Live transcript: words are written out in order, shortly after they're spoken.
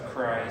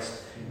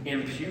Christ,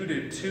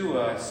 imputed to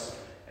us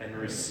and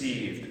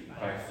received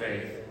by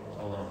faith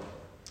alone.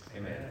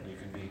 Amen. You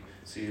can be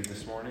seated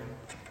this morning.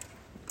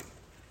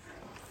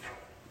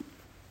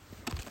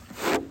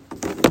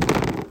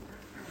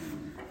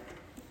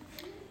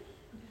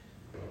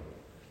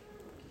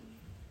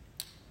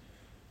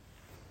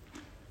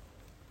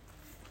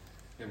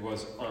 It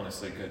was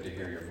honestly good to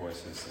hear your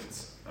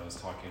voices. I was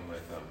talking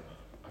with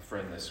a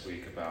friend this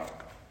week about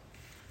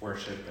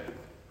worship and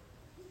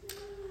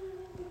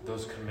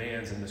those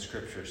commands in the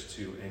scriptures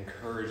to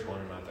encourage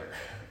one another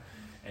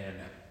and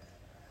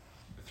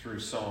through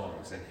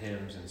songs and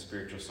hymns and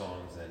spiritual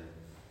songs, and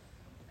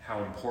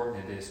how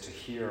important it is to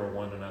hear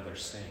one another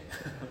sing,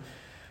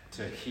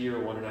 to hear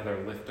one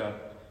another lift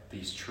up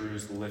these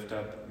truths, lift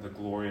up the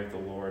glory of the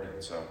Lord.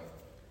 And so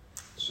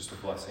it's just a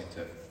blessing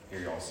to hear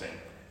you all sing.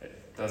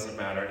 It doesn't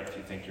matter if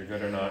you think you're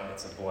good or not,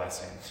 it's a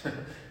blessing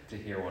to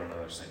hear one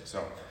another sing.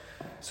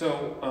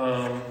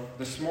 So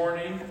this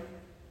morning,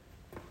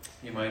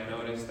 you might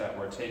notice that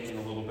we're taking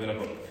a little bit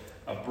of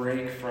a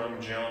break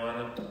from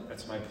John.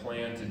 That's my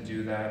plan, to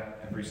do that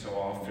every so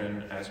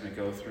often as we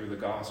go through the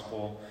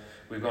gospel.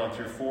 We've gone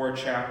through 4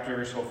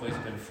 chapters. Hopefully it's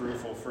been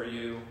fruitful for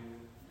you.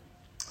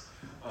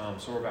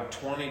 So we're about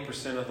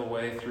 20% of the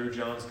way through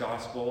John's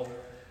gospel,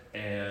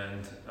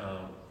 and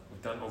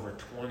we've done over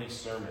 20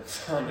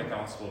 sermons on the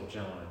Gospel of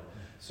John.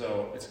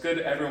 So it's good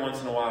every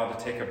once in a while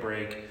to take a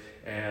break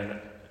and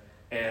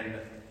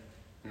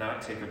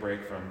not take a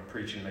break from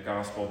preaching the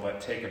gospel,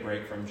 but take a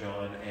break from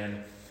John.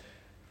 And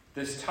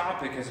this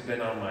topic has been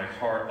on my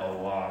heart a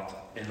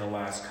lot in the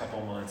last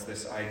couple months,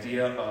 this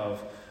idea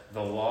of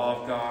the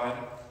law of God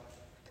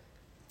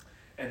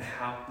and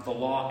how the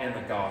law and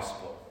the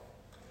gospel.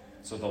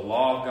 So the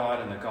law of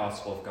God and the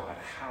gospel of God,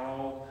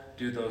 how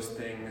do those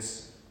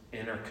things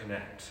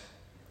interconnect?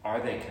 Are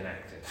they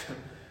connected?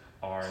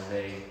 Are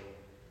they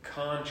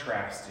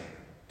contrasting?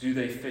 Do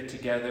they fit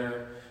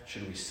together?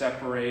 Should we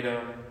separate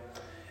them?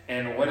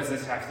 And what does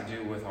this have to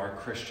do with our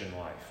Christian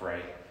life,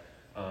 right?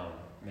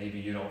 Maybe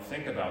you don't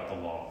think about the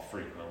law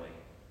frequently.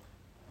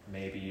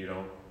 Maybe you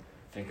don't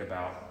think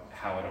about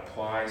how it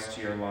applies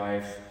to your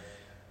life,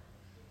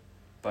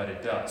 but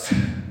it does.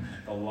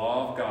 The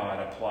law of God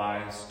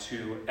applies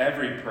to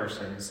every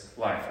person's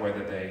life,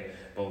 whether they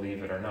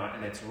believe it or not.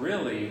 And it's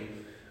really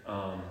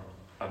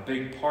a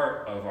big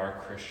part of our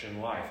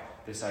Christian life,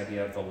 this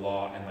idea of the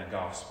law and the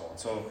gospel. And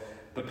so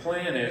the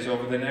plan is,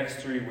 over the next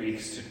 3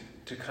 weeks,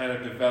 to kind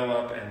of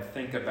develop and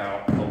think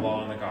about the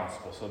law and the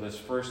gospel. So this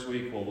first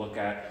week we'll look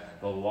at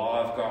the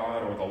law of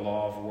God, or the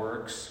law of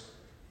works.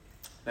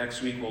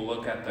 Next week we'll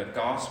look at the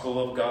gospel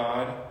of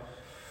God,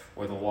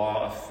 or the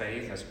law of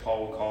faith, as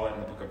Paul will call it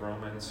in the book of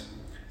Romans.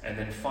 And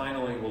then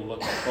finally we'll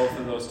look at both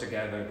of those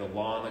together, the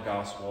law and the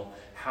gospel.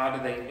 How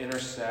do they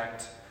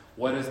intersect?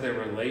 What is their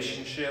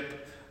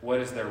relationship? What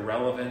is their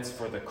relevance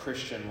for the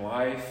Christian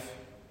life?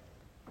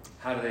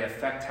 How do they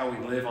affect how we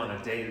live on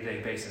a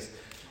day-to-day basis?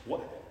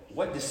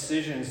 What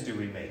decisions do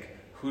we make?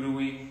 Who do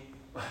we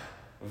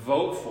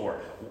vote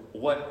for?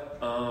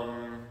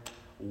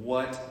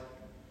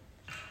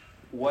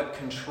 What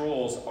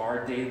controls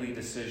our daily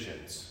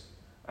decisions?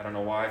 I don't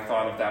know why I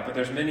thought of that, but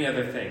there's many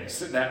other things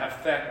that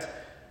affect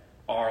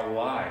our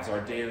lives, our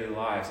daily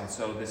lives. And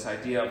so this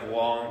idea of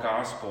law and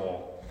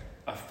gospel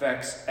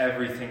affects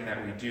everything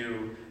that we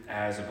do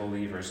as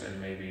believers.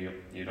 And maybe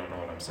you don't know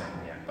what I'm saying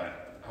yet,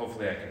 but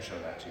hopefully I can show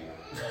that to you.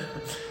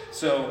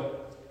 So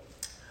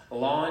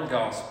law and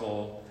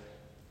gospel,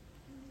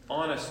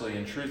 honestly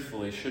and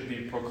truthfully, should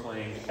be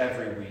proclaimed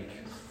every week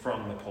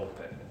from the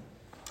pulpit.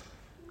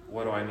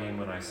 What do I mean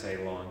when I say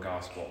law and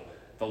gospel?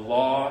 The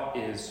law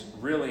is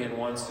really, in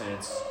one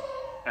sense,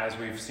 as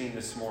we've seen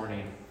this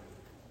morning,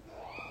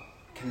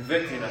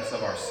 convicting us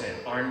of our sin,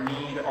 our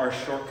need, our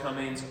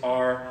shortcomings,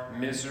 our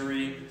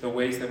misery, the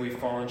ways that we've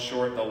fallen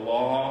short. The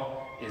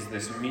law is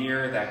this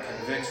mirror that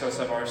convicts us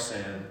of our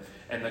sin.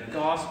 And the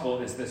gospel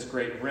is this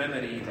great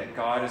remedy that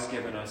God has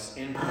given us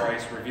in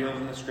Christ, revealed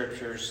in the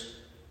scriptures,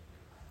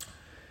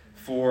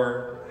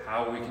 for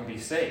how we can be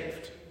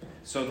saved.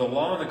 So the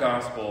law and the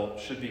gospel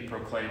should be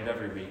proclaimed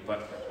every week,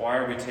 but why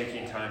are we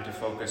taking time to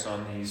focus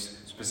on these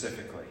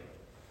specifically?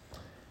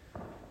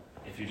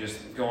 If you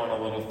just go on a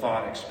little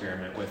thought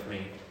experiment with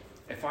me,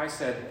 if I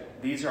said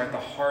these are at the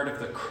heart of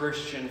the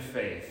Christian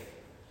faith,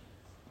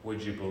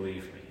 would you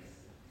believe me?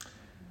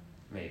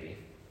 Maybe.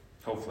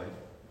 Hopefully.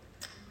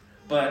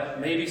 But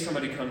maybe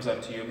somebody comes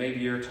up to you, maybe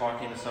you're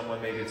talking to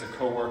someone, maybe it's a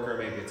coworker,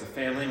 maybe it's a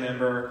family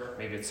member,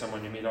 maybe it's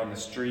someone you meet on the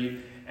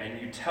street, and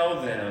you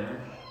tell them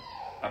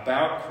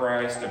about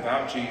Christ,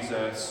 about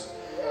Jesus,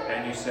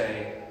 and you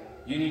say,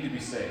 you need to be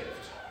saved.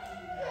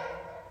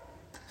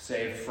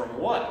 Saved from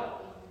what?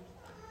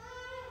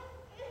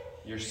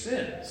 Your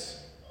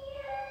sins.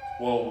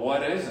 Well,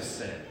 what is a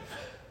sin?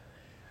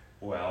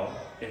 Well,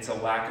 it's a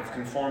lack of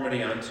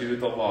conformity unto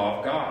the law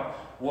of God.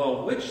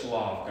 Well, which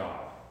law of God?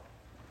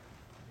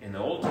 In the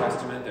Old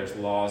Testament, there's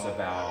laws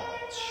about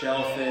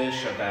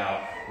shellfish,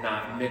 about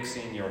not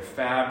mixing your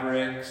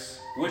fabrics.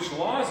 Which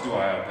laws do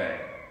I obey?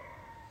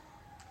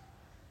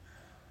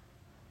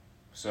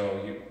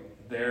 So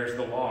there's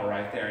the law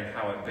right there and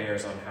how it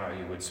bears on how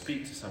you would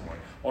speak to someone.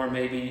 Or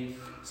maybe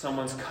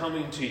someone's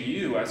coming to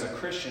you as a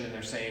Christian and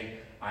they're saying,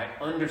 I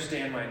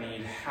understand my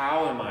need.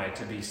 How am I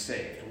to be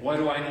saved? What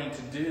do I need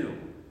to do?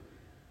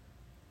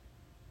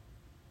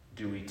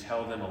 Do we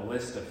tell them a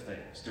list of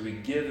things? Do we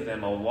give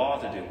them a law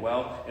to do?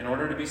 Well, in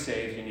order to be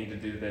saved, you need to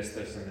do this,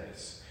 this, and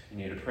this. You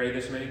need to pray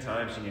this many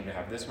times. You need to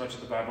have this much of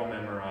the Bible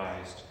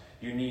memorized.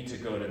 You need to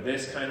go to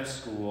this kind of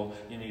school.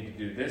 You need to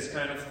do this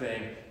kind of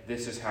thing.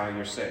 This is how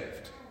you're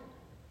saved.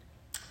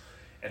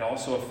 It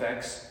also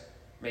affects,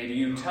 maybe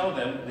you tell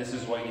them this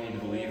is what you need to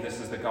believe. This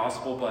is the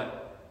gospel,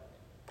 but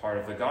part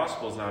of the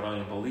gospel is not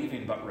only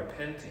believing, but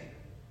repenting.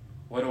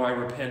 What do I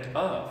repent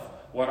of?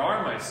 What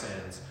are my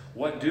sins?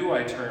 What do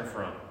I turn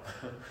from?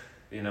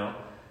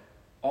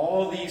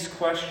 All these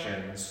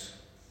questions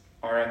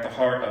are at the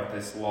heart of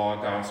this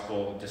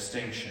law-gospel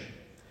distinction.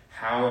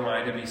 How am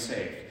I to be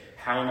saved?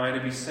 How am I to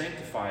be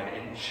sanctified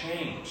and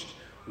changed?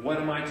 What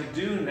am I to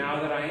do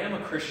now that I am a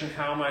Christian?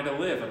 How am I to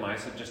live? Am I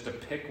just to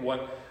pick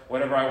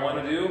whatever I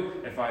want to do?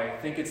 If I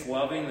think it's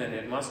loving, then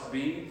it must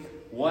be.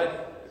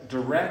 What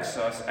directs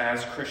us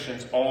as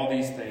Christians? All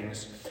these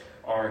things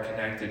are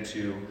connected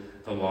to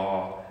the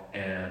law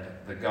and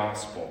the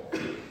gospel.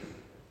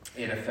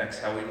 It affects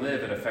how we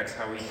live. It affects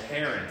how we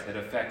parent. It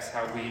affects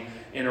how we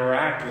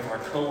interact with our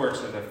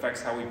coworkers. It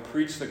affects how we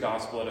preach the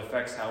gospel. It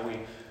affects how we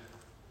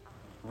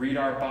read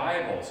our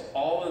Bibles.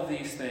 All of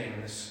these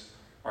things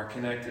are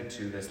connected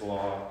to this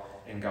law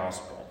and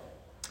gospel.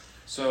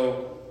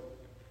 So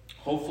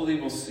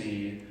hopefully we'll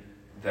see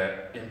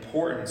the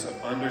importance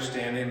of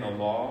understanding the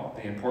law,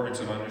 the importance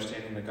of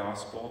understanding the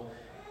gospel,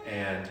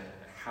 and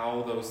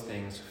how those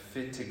things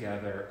fit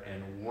together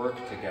and work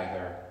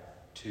together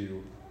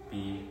to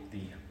be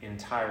the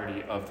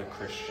entirety of the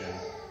Christian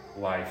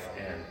life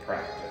and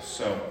practice.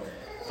 So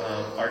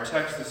our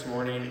text this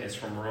morning is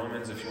from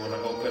Romans. If you want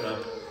to open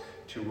up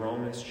to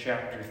Romans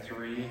chapter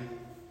 3,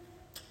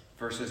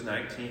 verses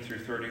 19 through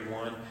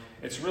 31,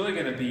 it's really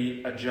going to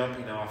be a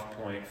jumping off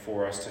point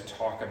for us to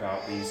talk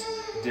about these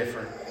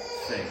different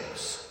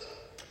things.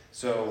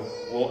 So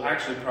we'll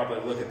actually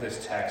probably look at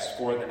this text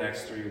for the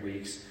next 3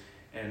 weeks.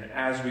 And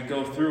as we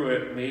go through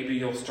it, maybe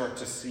you'll start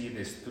to see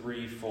this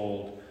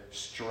threefold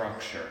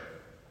structure.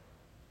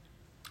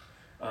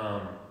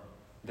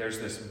 There's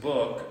this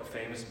book, a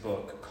famous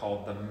book,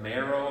 called The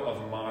Marrow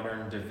of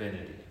Modern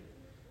Divinity.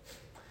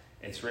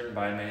 It's written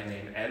by a man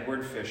named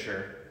Edward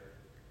Fisher.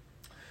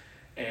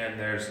 And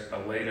there's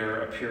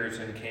a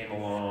Puritan came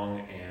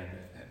along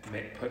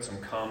and put some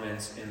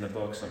comments in the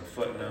book, some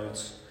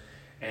footnotes.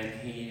 And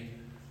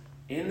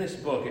in this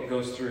book, it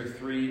goes through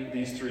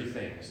these three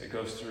things. It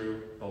goes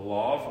through the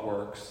law of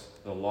works,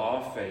 the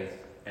law of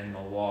faith, and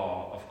the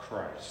law of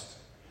Christ.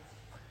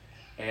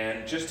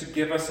 And just to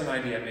give us an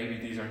idea, maybe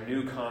these are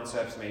new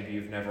concepts, maybe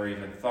you've never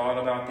even thought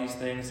about these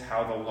things,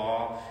 how the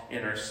law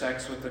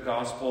intersects with the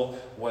gospel,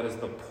 what is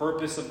the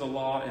purpose of the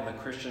law in the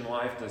Christian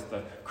life? Does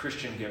the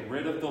Christian get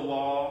rid of the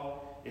law?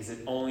 Is it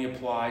only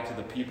applied to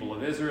the people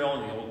of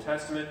Israel in the Old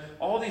Testament?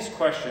 All these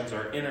questions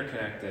are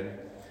interconnected.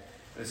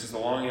 This is a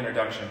long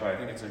introduction, but I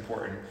think it's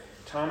important.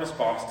 Thomas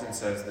Boston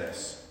says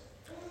this.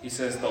 He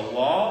says, the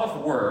law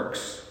of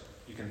works,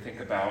 you can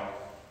think about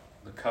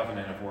the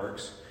covenant of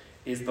works,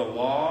 is the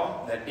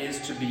law that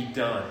is to be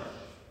done,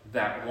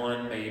 that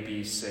one may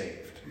be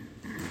saved.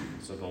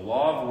 So the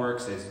law of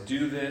works is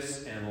do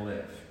this and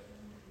live.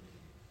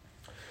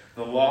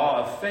 The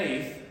law of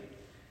faith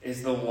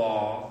is the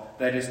law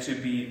that is to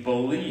be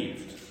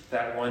believed,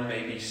 that one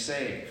may be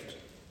saved.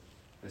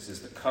 This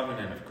is the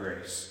covenant of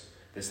grace,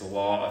 this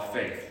law of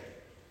faith.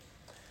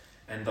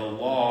 And the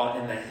law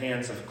in the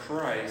hands of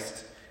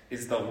Christ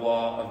is the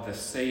law of the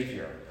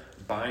Savior,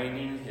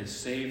 binding his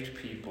saved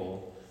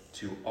people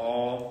to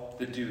all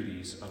the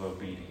duties of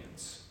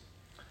obedience.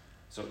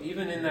 So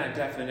even in that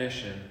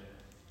definition,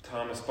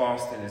 Thomas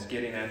Boston is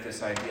getting at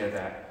this idea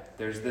that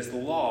there's this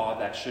law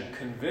that should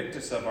convict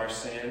us of our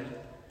sin.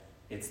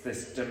 It's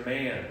this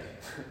demand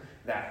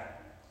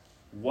that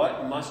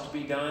what must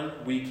be done,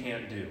 we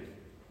can't do.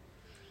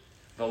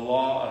 The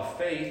law of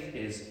faith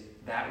is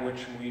that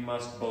which we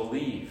must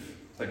believe,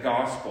 the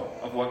gospel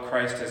of what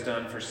Christ has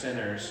done for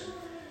sinners.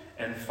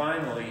 And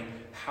finally,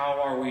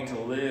 how are we to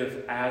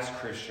live as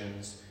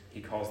Christians? He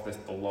calls this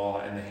the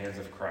law in the hands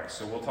of Christ.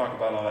 So we'll talk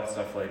about all that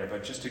stuff later,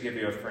 but just to give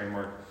you a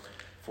framework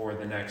for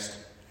the next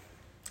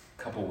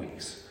couple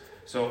weeks.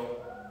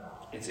 So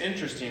it's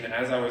interesting,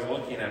 as I was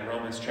looking at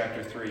Romans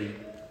chapter 3,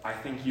 I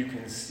think you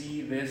can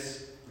see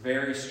this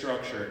very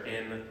structure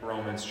in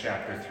Romans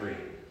chapter 3.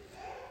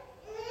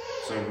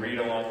 So read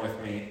along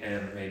with me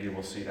and maybe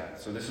we'll see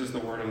that. So this is the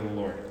word of the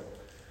Lord.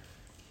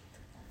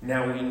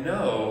 Now we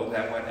know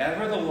that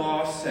whatever the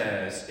law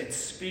says, it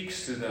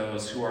speaks to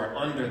those who are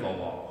under the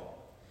law,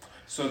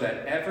 so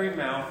that every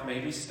mouth may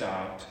be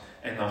stopped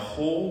and the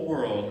whole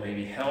world may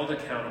be held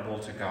accountable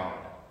to God.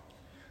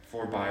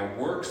 For by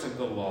works of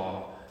the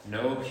law,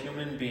 no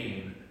human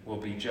being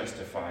will be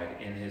justified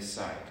in his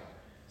sight,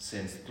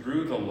 since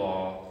through the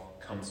law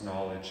comes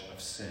knowledge of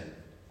sin.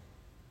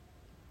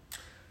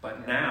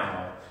 But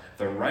now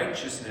The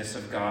righteousness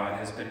of God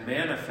has been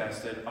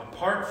manifested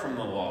apart from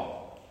the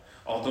law,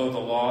 although the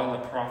law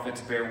and the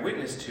prophets bear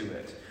witness to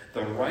it.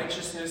 The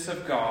righteousness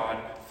of God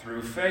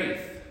through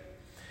faith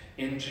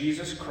in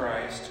Jesus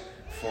Christ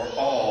for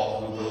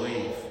all who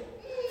believe.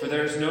 For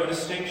there is no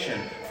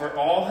distinction, for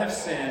all have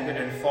sinned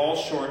and fall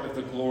short of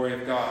the glory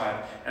of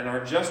God, and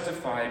are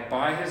justified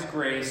by his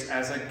grace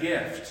as a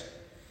gift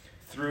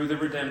through the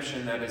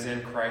redemption that is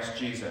in Christ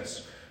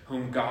Jesus,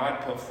 whom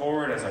God put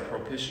forward as a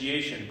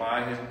propitiation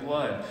by his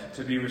blood,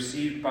 to be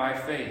received by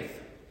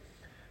faith.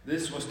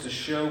 This was to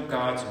show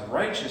God's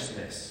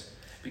righteousness,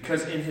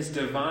 because in his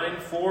divine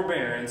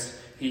forbearance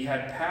he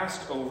had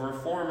passed over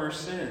former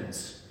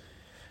sins.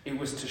 It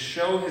was to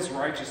show his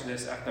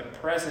righteousness at the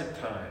present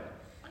time,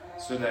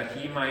 so that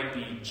he might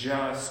be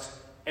just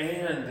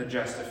and the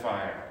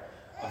justifier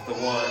of the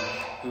one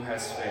who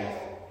has faith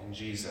in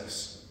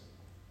Jesus.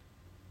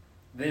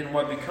 Then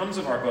what becomes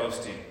of our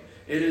boasting?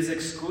 It is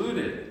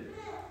excluded.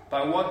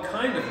 By what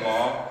kind of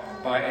law?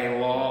 By a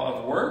law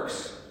of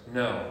works?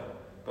 No,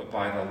 but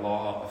by the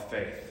law of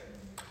faith.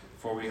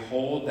 For we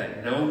hold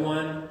that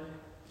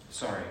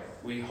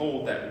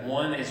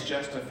one is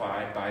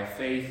justified by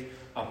faith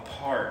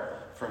apart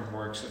from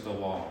works of the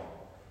law.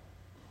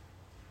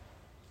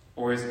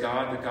 Or is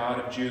God the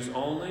God of Jews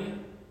only?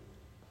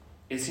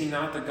 Is he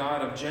not the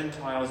God of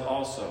Gentiles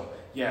also?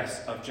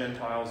 Yes, of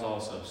Gentiles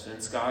also,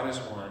 since God is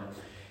one,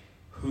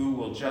 who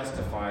will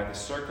justify the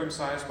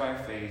circumcised by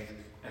faith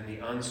and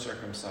the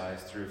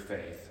uncircumcised through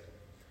faith.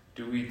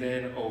 Do we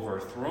then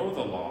overthrow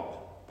the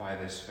law by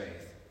this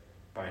faith?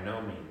 By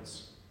no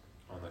means.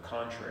 On the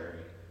contrary,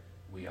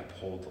 we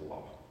uphold the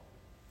law.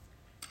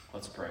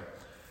 Let's pray.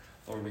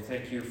 Lord, we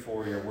thank you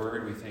for your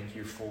word. We thank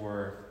you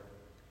for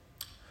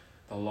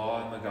the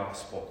law and the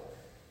gospel.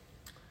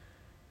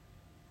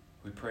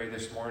 We pray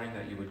this morning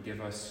that you would give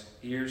us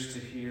ears to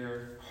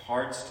hear,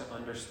 hearts to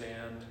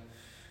understand.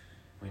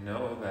 We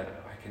know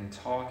that I can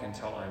talk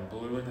until I'm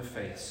blue in the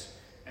face,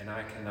 and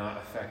I cannot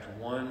affect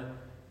one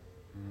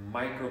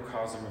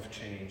microcosm of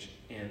change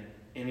in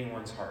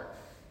anyone's heart.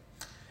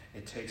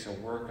 It takes a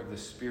work of the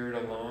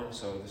Spirit alone.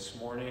 So this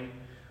morning,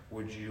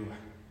 would you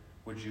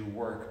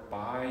work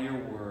by your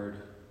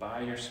word,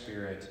 by your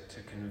Spirit,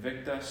 to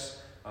convict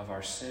us of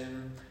our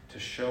sin, to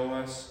show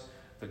us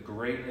the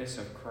greatness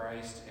of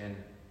Christ, and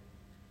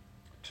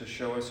to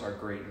show us our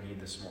great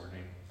need this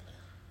morning.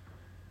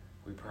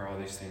 We pray all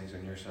these things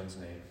in your Son's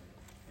name.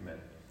 Amen.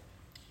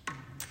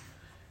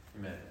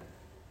 Amen.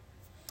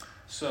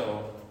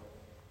 So,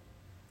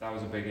 that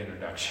was a big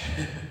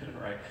introduction,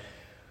 right?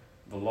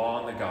 The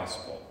law and the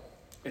gospel.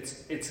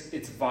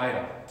 It's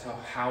vital to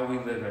how we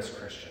live as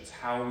Christians,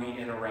 how we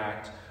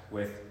interact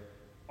with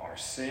our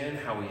sin,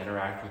 how we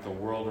interact with the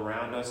world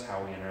around us,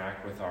 how we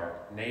interact with our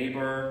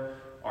neighbor,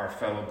 our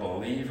fellow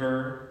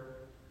believer,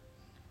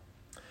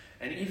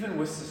 and even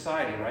with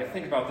society, right?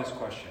 Think about this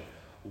question.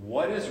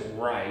 What is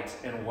right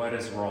and what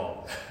is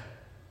wrong?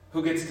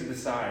 Who gets to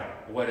decide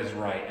what is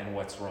right and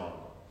what's wrong?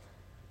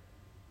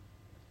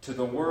 To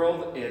the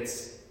world,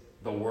 it's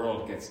the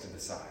world gets to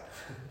decide.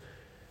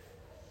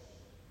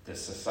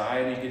 Does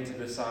society get to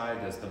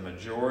decide? Does the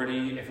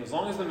majority? As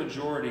long as the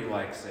majority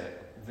likes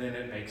it, then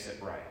it makes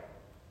it right.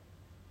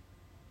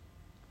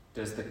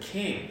 Does the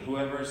king,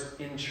 whoever's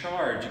in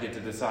charge, get to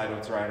decide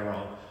what's right or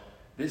wrong?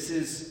 This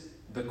is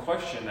the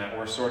question that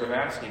we're sort of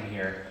asking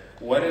here.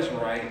 What is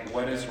right,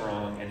 what is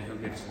wrong, and who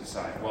gets to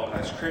decide? Well,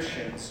 as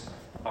Christians,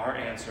 our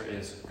answer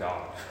is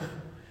God.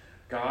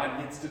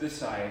 God gets to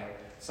decide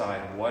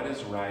what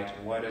is right,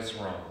 what is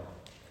wrong.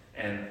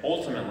 And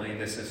ultimately,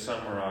 this is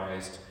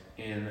summarized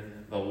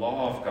in the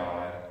law of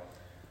God.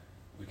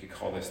 We could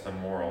call this the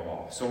moral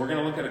law. So we're going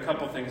to look at a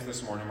couple things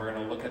this morning. We're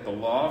going to look at the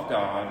law of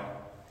God.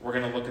 We're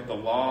going to look at the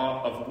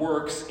law of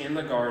works in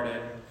the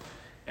garden.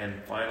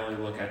 And finally,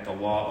 look at the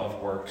law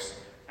of works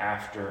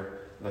after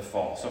the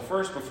fall. So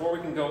first, before we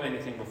can go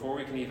anything, before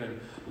we can even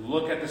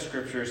look at the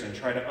scriptures and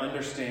try to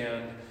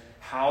understand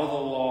how the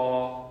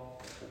law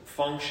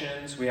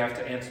functions, we have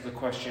to answer the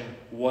question,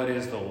 what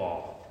is the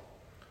law?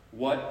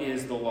 What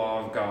is the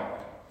law of God?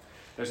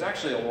 There's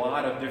actually a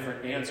lot of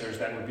different answers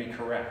that would be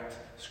correct.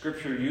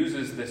 Scripture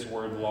uses this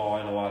word law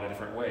in a lot of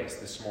different ways.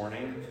 This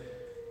morning,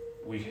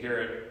 we hear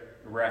it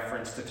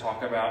referenced to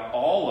talk about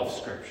all of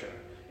Scripture.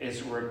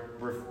 It's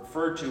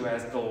referred to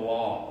as the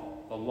law.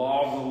 The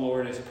law of the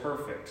Lord is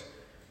perfect.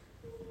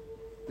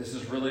 This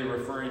is really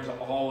referring to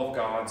all of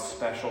God's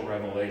special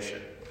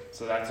revelation.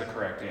 So that's a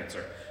correct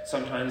answer.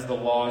 Sometimes the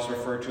law is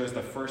referred to as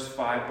the first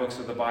 5 books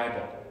of the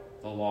Bible.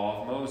 The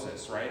law of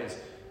Moses, right? Is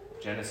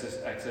Genesis,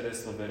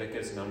 Exodus,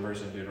 Leviticus,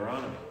 Numbers, and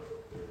Deuteronomy.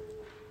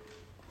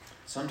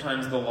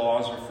 Sometimes the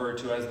law is referred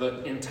to as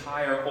the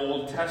entire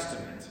Old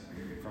Testament.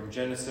 From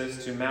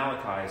Genesis to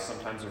Malachi is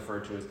sometimes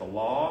referred to as the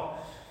law,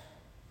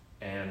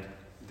 and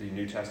the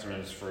New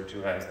Testament is referred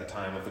to as the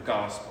time of the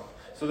gospel.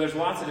 So there's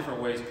lots of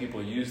different ways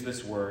people use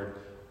this word.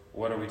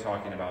 What are we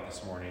talking about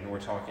this morning? We're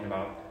talking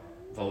about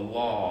the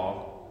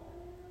law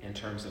in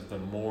terms of the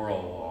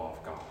moral law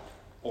of God.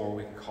 Or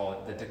we can call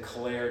it the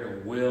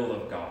declared will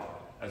of God.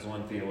 as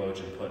one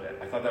theologian put it.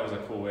 I thought that was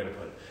a cool way to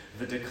put it.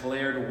 The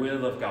declared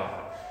will of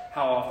God.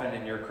 How often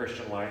in your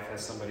Christian life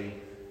has somebody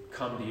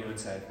come to you and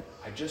said,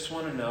 I just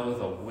want to know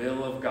the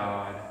will of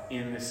God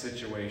in this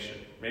situation?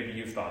 Maybe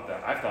you've thought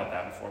that. I've thought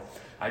that before.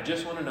 I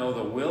just want to know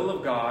the will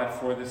of God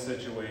for this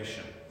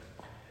situation.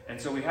 And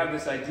so we have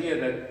this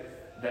idea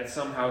that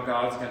somehow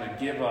God's going to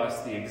give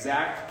us the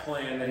exact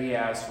plan that he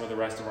has for the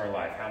rest of our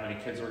life. How many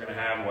kids we're going to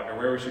have,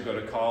 where we should go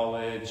to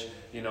college,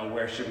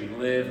 where should we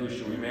live, who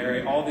should we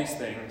marry, all these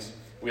things.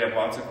 We have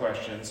lots of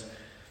questions.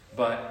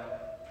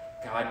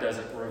 But God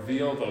doesn't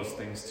reveal those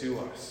things to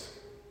us.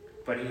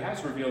 But he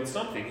has revealed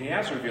something. He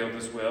has revealed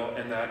his will,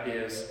 and that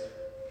is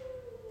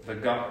the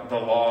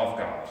law of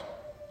God.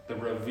 The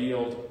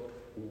revealed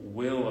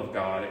will of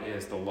God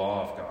is the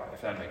law of God,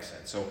 if that makes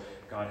sense. So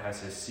God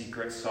has his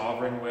secret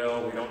sovereign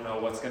will. We don't know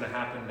what's going to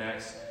happen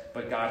next.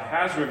 But God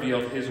has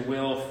revealed his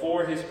will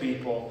for his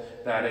people.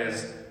 That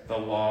is the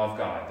law of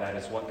God. That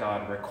is what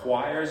God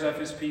requires of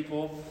his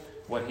people,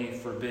 what he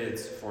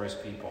forbids for his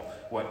people,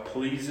 what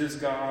pleases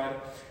God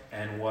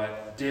and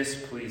what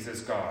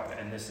displeases God.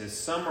 And this is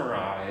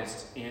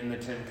summarized in the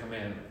Ten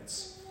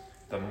Commandments,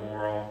 the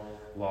moral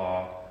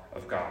law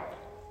of God.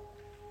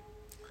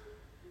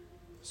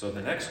 So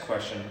the next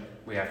question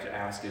we have to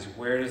ask is,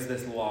 where does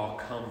this law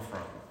come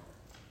from?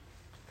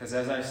 Because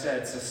as I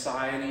said,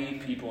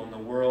 society, people in the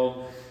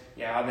world,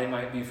 they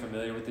might be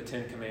familiar with the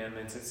Ten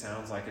Commandments. It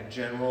sounds like a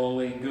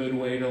generally good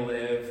way to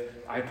live.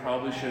 I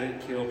probably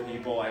shouldn't kill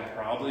people. I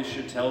probably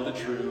should tell the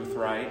truth,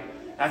 right?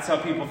 That's how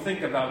people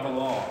think about the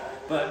law.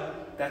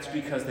 But that's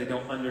because they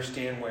don't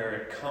understand where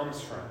it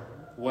comes from,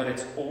 what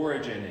its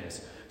origin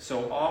is.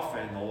 So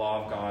often the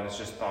law of God is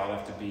just thought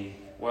of to be,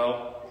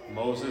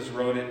 Moses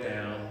wrote it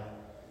down.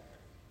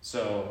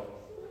 So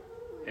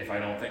if I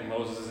don't think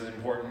Moses is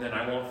important, then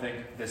I won't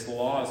think this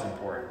law is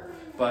important.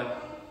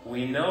 But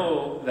we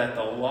know that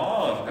the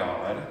law of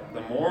God,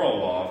 the moral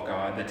law of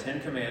God, the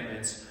Ten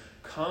Commandments,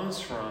 comes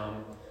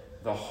from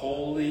the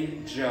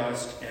holy,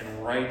 just,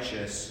 and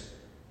righteous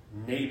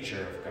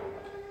nature of God.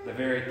 The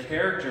very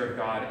character of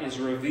God is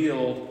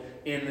revealed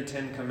in the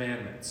Ten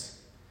Commandments.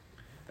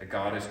 That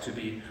God is to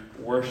be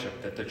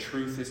worshipped, that the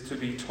truth is to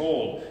be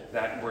told,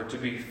 that we're to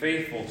be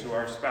faithful to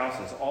our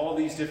spouses. All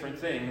these different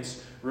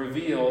things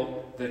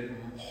reveal the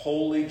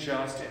holy,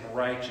 just, and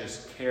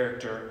righteous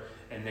character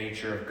and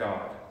nature of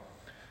God.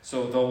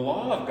 So the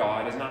law of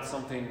God is not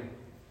something,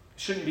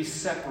 shouldn't be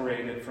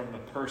separated from the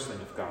person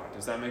of God.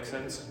 Does that make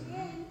sense?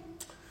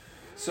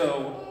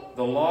 So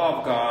the law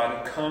of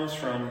God comes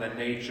from the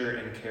nature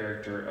and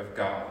character of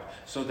God.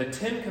 So the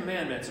Ten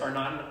Commandments are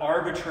not an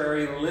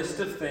arbitrary list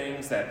of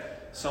things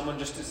that someone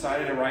just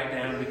decided to write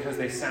down because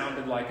they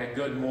sounded like a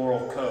good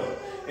moral code.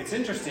 It's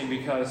interesting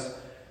because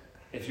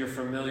if you're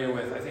familiar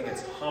with, I think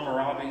it's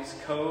Hammurabi's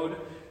code,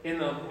 in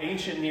the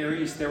ancient Near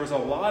East, there was a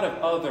lot of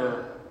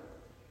other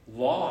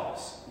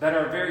laws that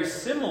are very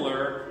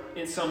similar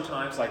in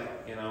sometimes,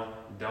 like,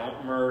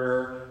 don't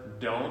murder,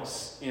 don't,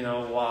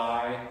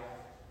 lie.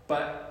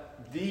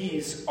 But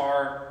these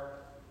are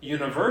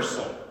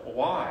universal.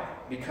 Why?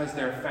 Because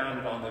they're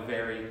founded on the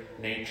very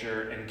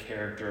nature and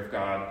character of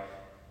God,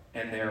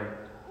 and they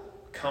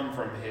come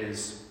from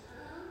his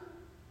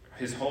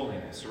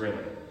holiness,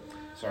 really.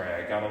 Sorry,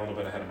 I got a little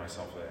bit ahead of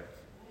myself there.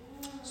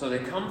 So they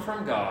come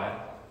from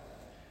God,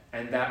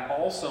 and that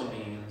also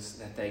means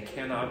that they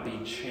cannot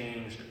be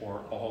changed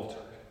or altered.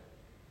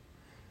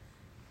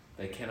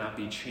 They cannot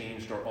be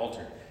changed or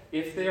altered.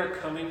 If they are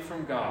coming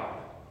from God,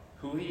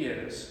 who he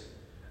is,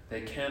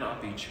 they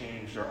cannot be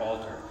changed or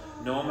altered.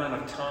 No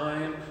amount of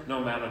time,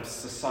 no amount of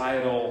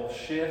societal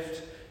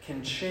shift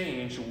can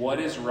change what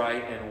is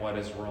right and what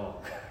is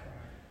wrong,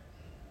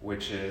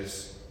 which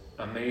is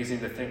amazing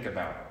to think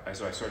about,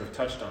 as I sort of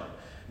touched on.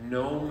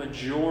 No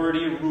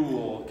majority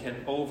rule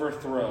can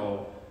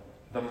overthrow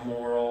the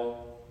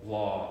moral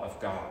law of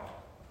God.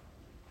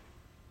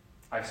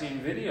 I've seen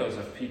videos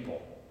of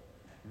people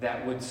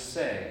that would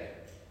say,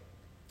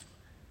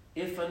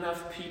 if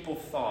enough people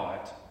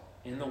thought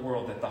in the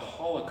world that the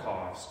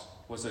Holocaust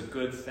was a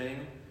good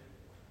thing,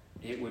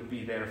 it would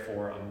be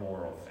therefore a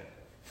moral thing.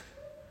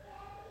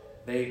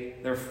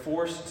 They're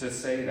forced to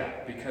say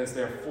that because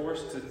they're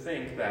forced to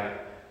think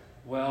that,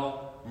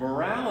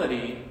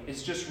 morality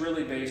is just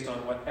really based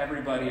on what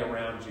everybody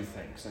around you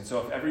thinks. And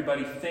so if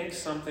everybody thinks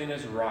something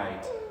is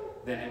right,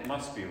 then it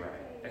must be right.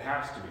 It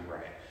has to be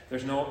right.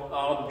 There's no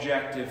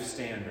objective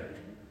standard.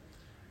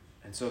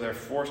 And so they're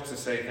forced to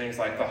say things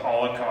like the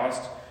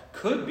Holocaust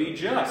could be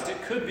just.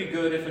 It could be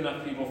good if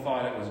enough people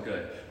thought it was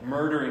good.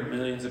 Murdering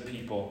millions of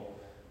people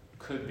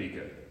could be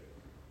good.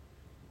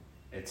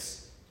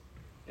 It's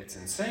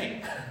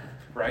insane,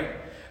 right?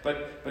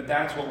 But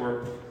that's what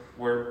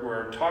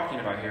we're talking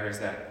about here, is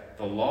that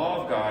the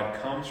law of God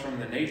comes from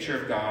the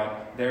nature of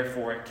God,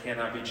 therefore it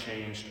cannot be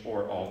changed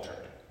or altered.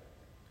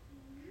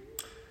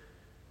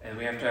 And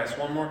we have to ask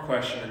one more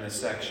question in this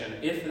section.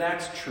 If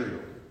that's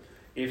true,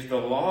 if the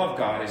law of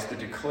God is the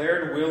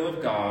declared will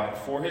of God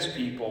for his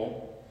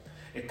people,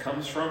 it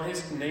comes from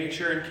his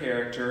nature and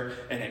character,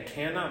 and it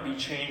cannot be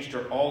changed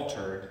or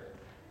altered,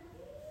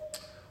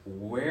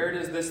 where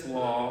does this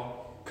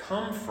law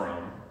come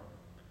from?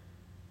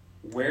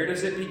 Where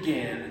does it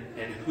begin?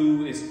 And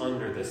who is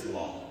under this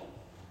law?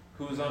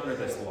 Who's under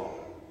this law?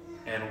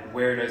 And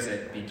where does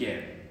it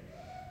begin?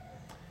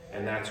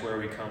 And that's where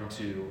we come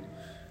to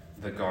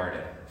the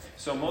garden.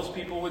 So most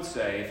people would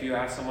say, if you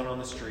ask someone on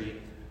the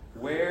street,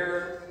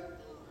 where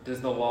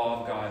does the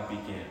law of God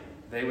begin?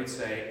 They would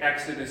say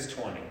Exodus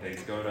 20.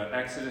 They'd go to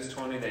Exodus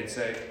 20. They'd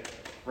say,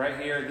 right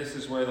here, this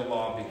is where the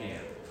law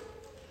began.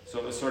 So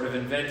it was sort of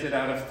invented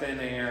out of thin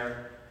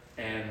air,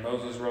 and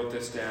Moses wrote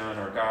this down,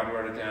 or God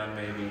wrote it down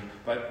maybe.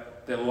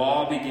 But the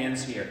law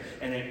begins here.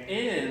 And it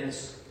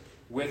ends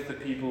with the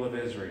people of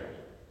Israel.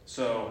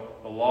 So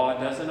the law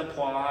doesn't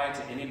apply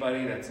to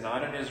anybody that's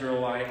not an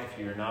Israelite. If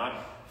you're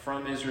not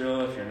from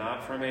Israel, if you're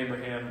not from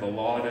Abraham, the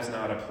law does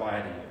not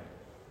apply to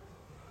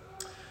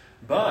you.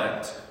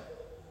 But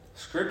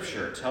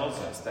Scripture tells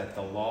us that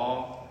the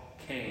law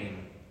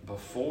came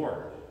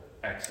before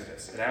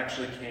Exodus. It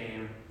actually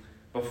came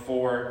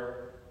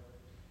before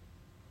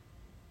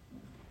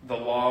the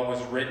law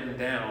was written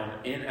down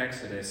in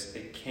Exodus.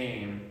 It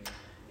came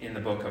in the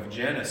book of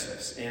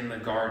Genesis, in the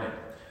garden.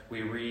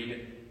 We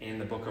read in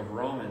the book of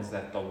Romans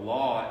that the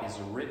law is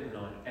written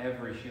on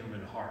every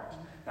human heart.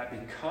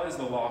 That because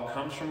the law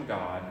comes from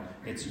God,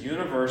 it's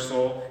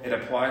universal, it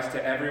applies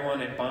to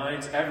everyone, it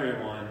binds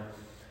everyone.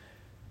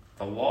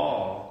 The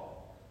law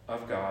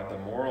of God, the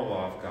moral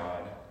law of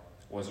God,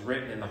 was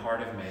written in the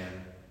heart of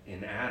man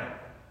in Adam.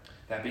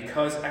 That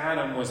because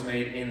Adam was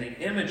made in the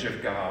image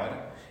of God,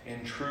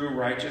 in true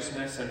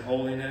righteousness and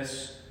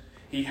holiness,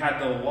 he had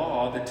the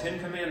law, the 10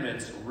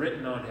 Commandments,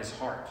 written on his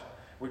heart.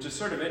 Which is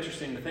sort of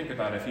interesting to think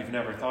about if you've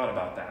never thought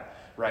about that,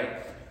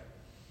 right?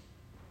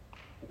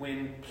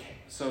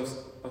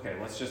 Okay,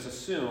 let's just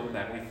assume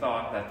that we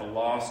thought that the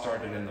law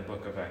started in the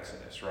book of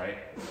Exodus, right?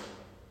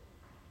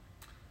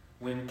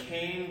 When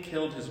Cain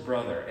killed his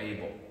brother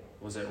Abel,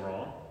 was it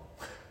wrong?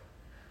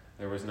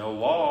 There was no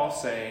law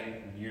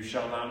saying, you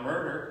shall not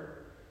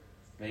murder.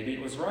 Maybe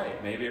it was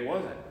right, maybe it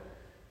wasn't.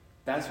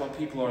 That's what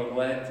people are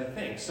led to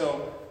think.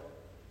 So,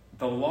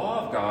 the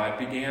law of God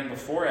began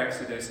before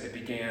Exodus. It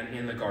began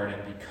in the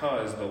garden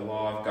because the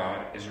law of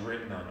God is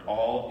written on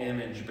all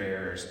image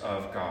bearers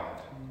of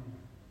God.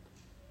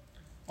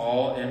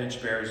 All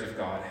image bearers of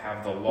God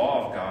have the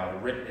law of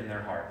God written in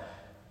their heart.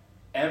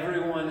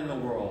 Everyone in the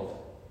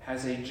world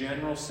has a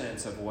general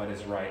sense of what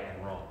is right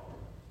and wrong.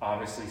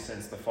 Obviously,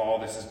 since the fall,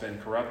 this has been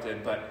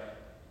corrupted, but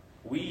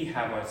we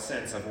have a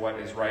sense of what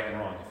is right and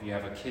wrong. If you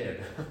have a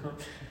kid,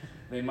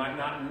 they might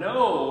not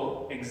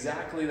know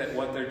exactly that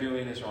what they're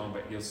doing is wrong,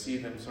 but you'll see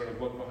them sort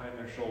of look behind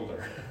their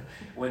shoulder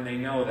when they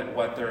know that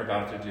what they're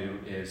about to do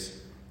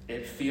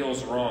it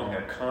feels wrong.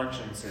 Their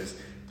conscience is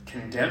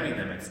condemning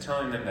them. It's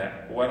telling them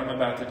that what I'm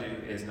about to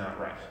do is not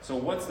right. So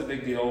what's the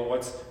big deal?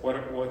 What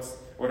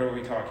are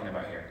we talking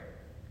about here?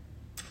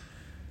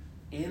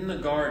 In the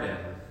garden,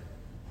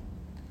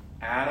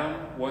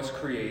 Adam was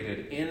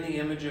created in the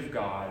image of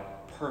God,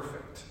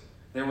 perfect.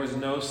 There was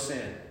no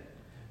sin.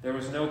 There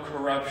was no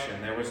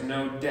corruption. There was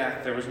no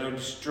death. There was no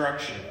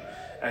destruction.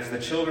 As the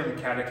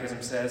Children's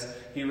Catechism says,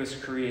 he was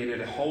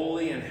created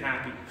holy and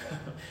happy.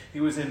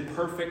 He was in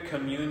perfect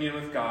communion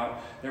with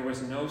God. There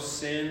was no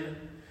sin.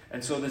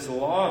 And so this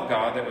law of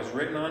God that was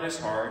written on his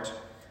heart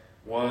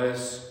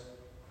was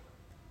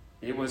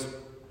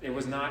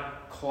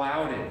not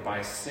clouded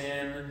by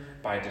sin,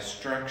 by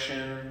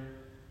destruction.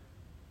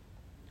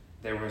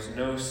 There was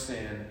no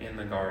sin in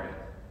the garden.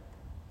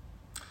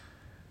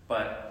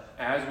 But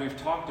as we've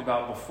talked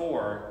about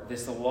before,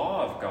 this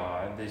law of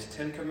God, these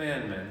 10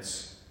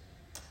 Commandments,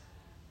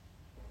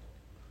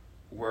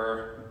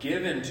 were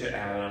given to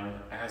Adam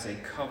as a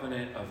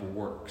covenant of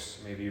works.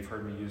 Maybe you've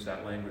heard me use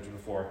that language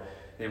before.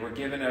 They were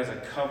given as a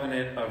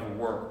covenant of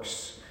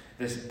works,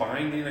 this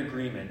binding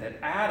agreement that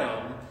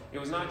Adam, it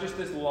was not just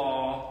this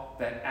law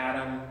that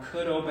Adam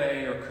could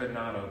obey or could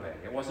not obey.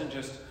 It wasn't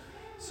just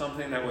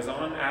something that was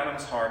on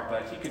Adam's heart,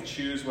 but he could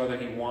choose whether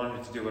he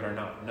wanted to do it or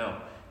not.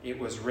 No. It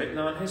was written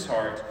on his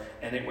heart,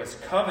 and it was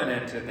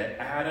covenanted that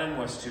Adam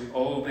was to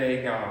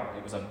obey God.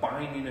 It was a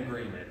binding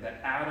agreement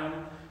that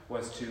Adam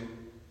was to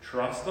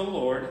trust the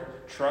Lord,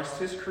 trust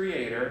his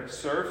Creator,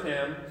 serve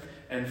him,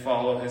 and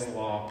follow his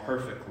law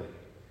perfectly.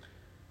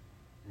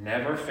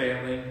 Never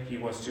failing, he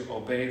was to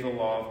obey the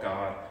law of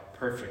God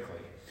perfectly.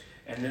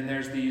 And then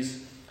there's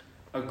these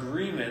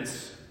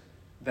agreements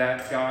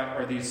that God,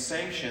 or these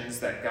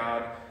sanctions that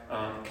God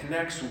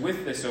connects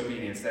with this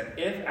obedience, that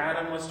if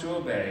Adam was to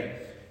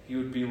obey, he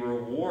would be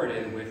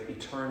rewarded with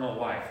eternal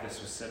life. This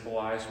was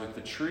symbolized with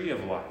the tree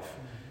of life.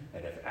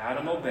 That if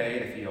Adam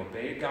obeyed, if he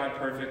obeyed God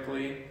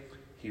perfectly,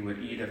 he would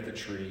eat of the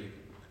tree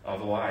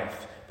of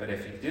life. But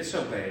if he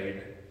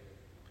disobeyed,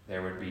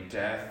 there would be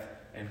death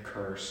and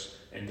curse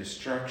and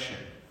destruction.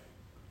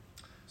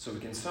 So we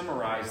can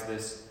summarize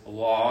this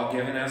law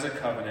given as a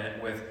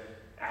covenant with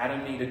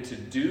Adam needed to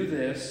do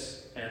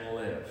this and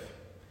live.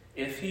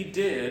 If he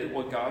did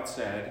what God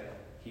said,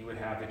 he would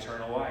have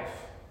eternal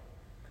life.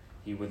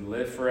 He would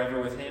live forever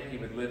with him. He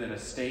would live in a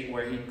state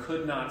where he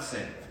could not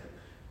sin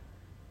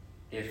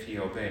if he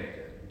obeyed.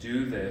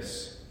 Do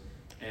this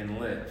and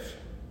live.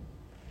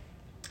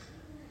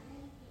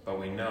 But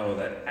we know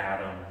that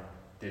Adam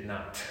did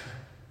not.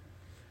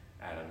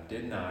 Adam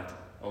did not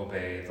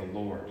obey the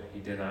Lord. He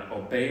did not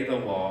obey the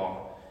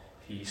law.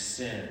 He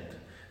sinned.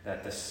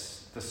 That the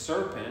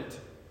serpent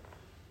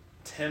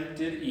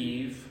tempted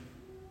Eve,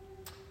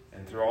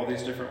 and through all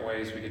these different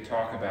ways we could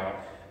talk about,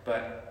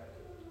 but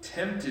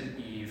tempted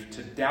Eve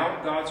to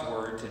doubt God's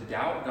word, to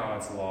doubt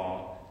God's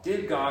law.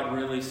 Did God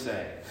really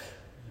say,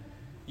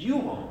 "You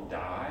won't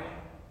die"?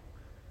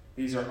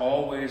 These are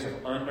all ways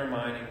of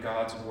undermining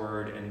God's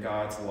word and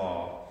God's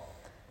law.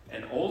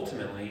 And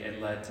ultimately,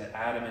 it led to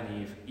Adam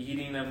and Eve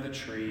eating of the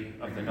tree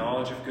of the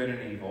knowledge of good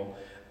and evil,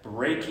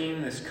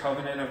 breaking this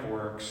covenant of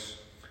works,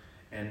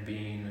 and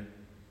being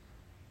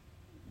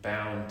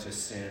bound to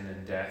sin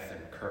and death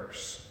and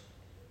curse.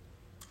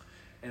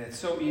 And it's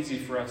so easy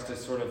for us to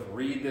sort of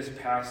read this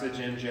passage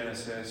in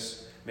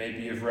Genesis,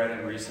 maybe you've read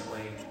it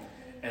recently,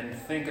 and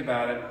think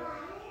about it,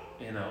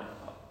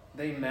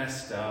 they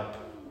messed up.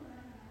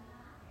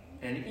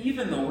 And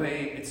even the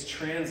way it's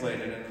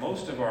translated in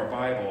most of our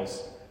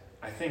Bibles,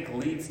 I think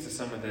leads to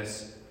some of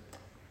this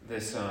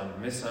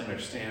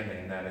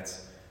misunderstanding that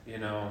it's,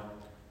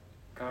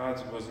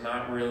 God was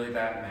not really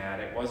that mad.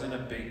 It wasn't a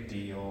big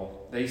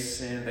deal. They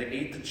sinned. They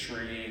ate the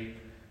tree,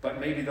 but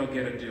maybe they'll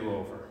get a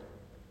do-over.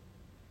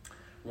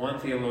 One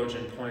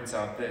theologian points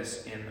out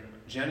this in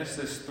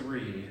Genesis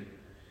 3,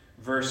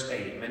 verse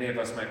 8. Many of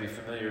us might be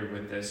familiar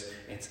with this.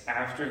 It's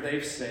after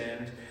they've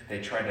sinned. They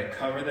try to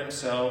cover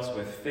themselves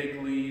with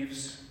fig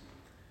leaves.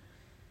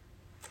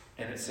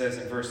 And it says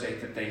in verse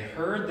 8 that they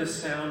heard the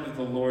sound of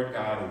the Lord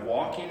God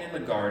walking in the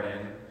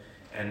garden,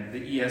 and the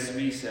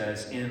ESV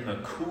says, in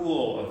the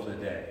cool of the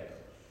day.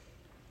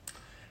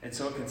 And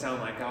so it can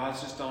sound like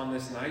God's just on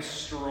this nice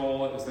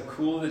stroll. It was the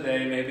cool of the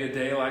day, maybe a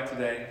day like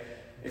today.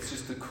 It's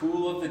just the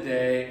cool of the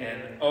day,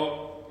 and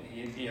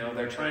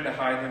they're trying to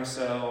hide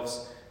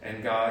themselves,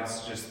 and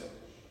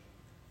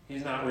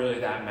He's not really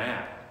that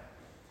mad.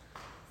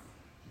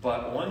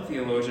 But one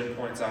theologian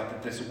points out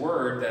that this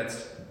word,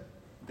 that's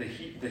the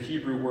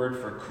Hebrew word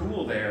for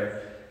cool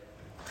there,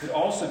 could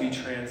also be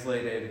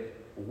translated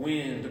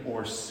wind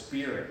or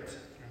spirit.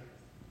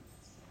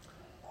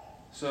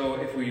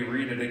 So if we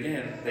read it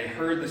again, they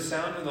heard the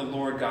sound of the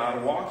Lord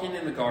God walking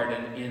in the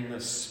garden in the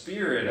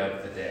spirit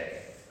of the day.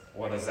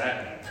 What does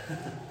that mean?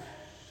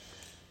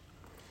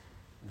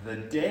 The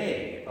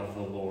day of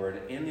the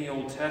Lord in the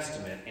Old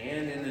Testament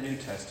and in the New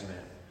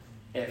Testament,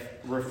 it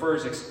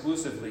refers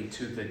exclusively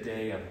to the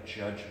day of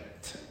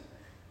judgment.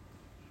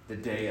 The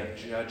day of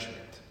judgment.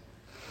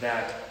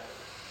 And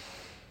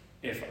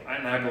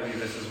I believe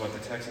this is what the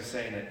text is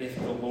saying, that if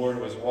the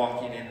Lord was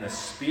walking in the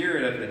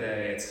spirit of the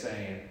day, it's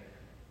saying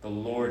the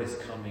Lord is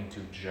coming to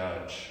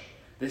judge.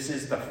 This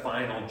is the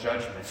final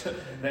judgment,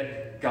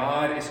 that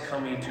God is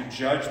coming to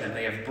judge them.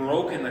 They have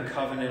broken the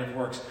covenant of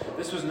works.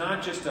 This was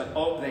not just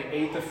they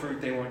ate the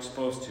fruit they weren't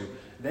supposed to.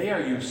 They are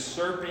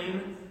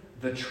usurping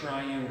the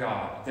triune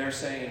God. They're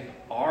saying,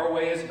 our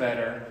way is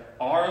better,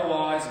 our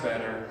law is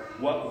better,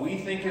 what we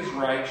think is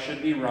right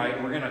should be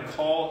right. We're going to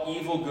call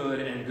evil good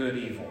and good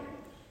evil.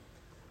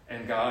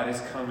 And God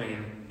is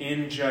coming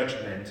in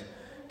judgment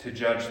to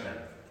judge them.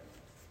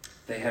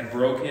 They had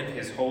broken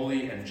His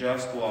holy and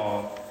just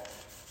law,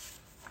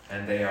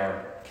 and they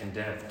are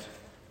condemned.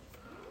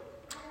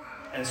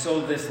 And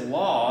so this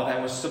law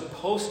that was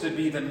supposed to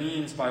be the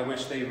means by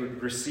which they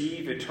would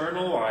receive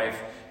eternal life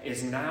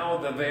is now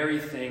the very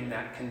thing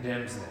that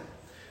condemns them.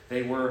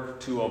 They were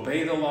to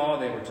obey the law,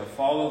 they were to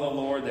follow the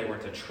Lord, they were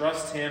to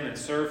trust Him and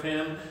serve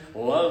Him,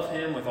 love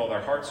Him with all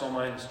their heart, soul,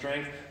 mind, and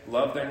strength,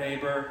 love their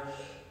neighbor.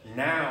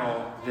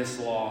 Now this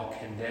law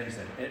condemns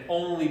them. It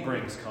only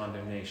brings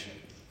condemnation.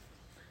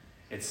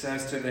 It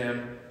says to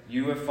them,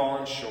 you have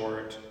fallen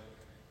short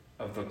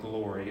of the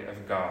glory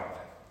of God.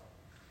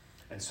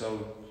 And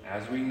so,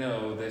 as we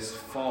know, this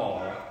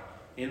fall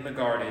in the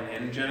garden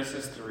in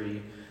Genesis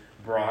 3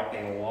 brought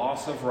a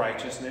loss of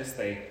righteousness.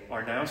 They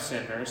are now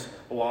sinners,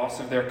 a loss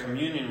of their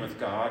communion with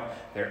God.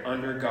 They're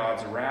under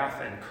God's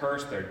wrath and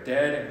curse. They're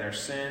dead in their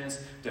sins,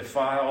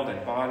 defiled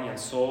in body and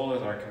soul,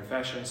 as our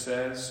confession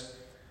says.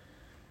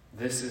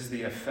 This is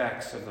the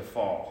effects of the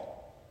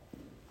fall.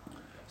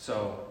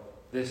 So,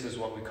 this is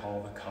what we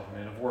call the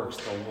covenant of works,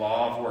 the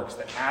law of works.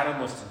 That Adam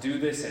was to do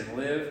this and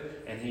live,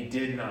 and he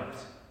did not.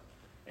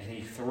 And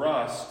he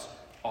thrust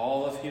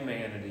all of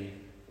humanity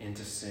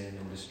into sin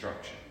and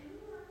destruction.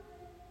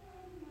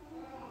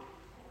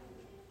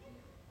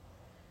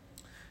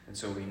 And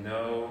so we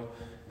know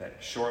that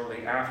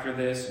shortly after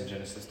this, in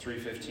Genesis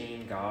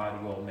 3:15,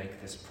 God will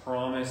make this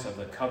promise of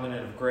the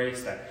covenant of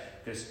grace,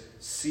 that this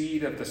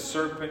seed of the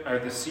serpent, or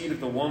the seed of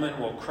the woman,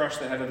 will crush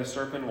the head of the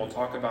serpent. We'll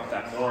talk about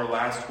that more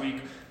last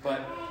week.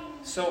 But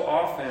so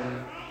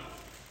often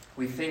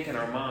we think in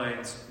our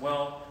minds,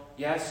 well,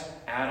 yes,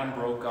 Adam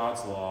broke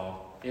God's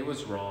law. It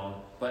was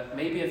wrong. But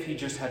maybe if he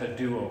just had a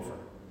do-over.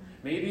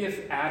 Maybe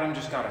if Adam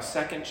just got a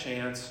second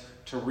chance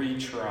to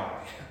retry,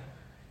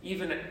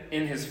 even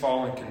in his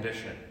fallen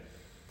condition.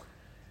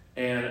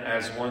 And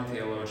as one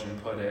theologian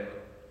put it,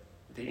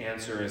 the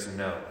answer is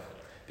no.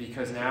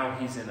 because now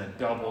he's in a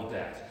double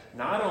debt.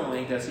 Not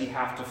only does he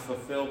have to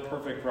fulfill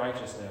perfect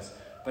righteousness,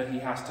 but he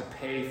has to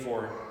pay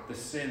for the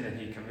sin that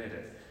he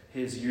committed,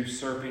 his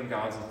usurping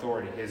God's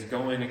authority, his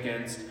going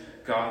against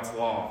God's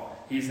law.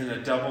 He's in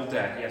a double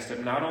debt. He has to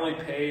not only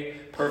pay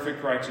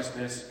perfect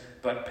righteousness,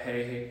 but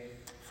pay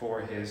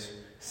for his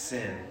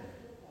sin.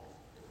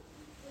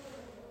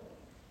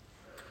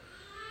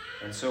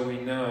 And so we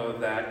know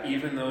that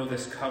even though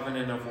this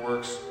covenant of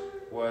works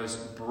was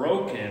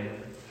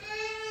broken,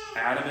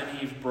 Adam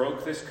and Eve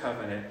broke this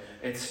covenant,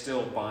 it's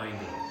still binding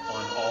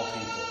on all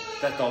people.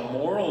 That the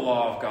moral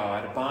law of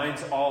God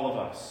binds all of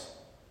us.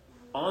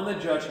 On the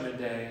judgment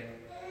day,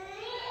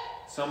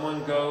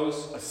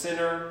 a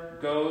sinner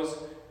goes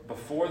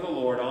before the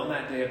Lord on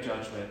that day of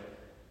judgment,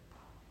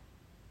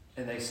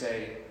 and they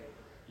say,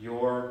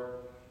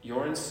 you're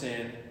in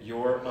sin,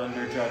 you're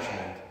under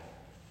judgment.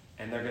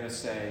 And they're going to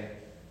say,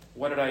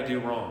 what did I do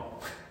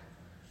wrong?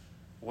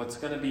 What's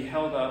going to be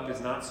held up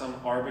is not some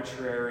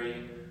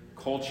arbitrary,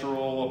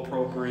 cultural,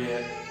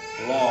 appropriate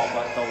law,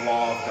 but the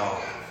law of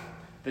God.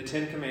 The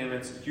Ten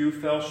Commandments, you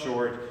fell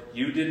short,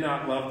 you did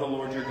not love the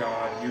Lord your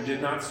God, you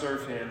did not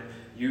serve him,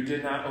 you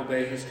did not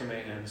obey his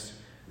commands,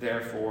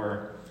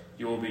 therefore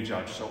you will be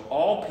judged. So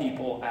all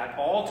people at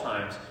all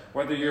times,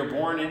 whether you're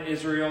born in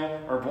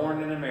Israel or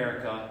born in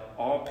America,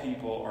 all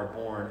people are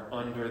born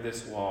under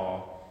this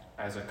law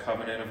as a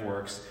covenant of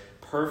works.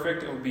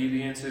 Perfect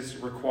obedience is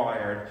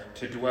required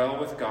to dwell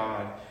with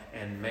God,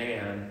 and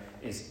man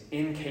is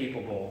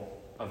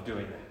incapable of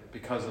doing that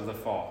because of the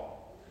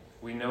fall.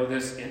 We know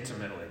this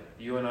intimately.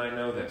 You and I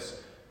know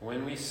this.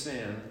 When we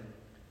sin,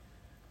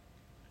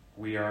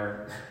 we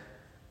are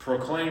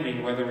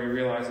proclaiming, whether we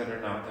realize it or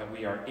not, that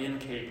we are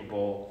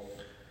incapable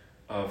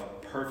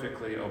of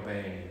perfectly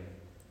obeying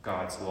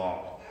God's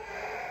law.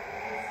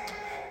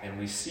 And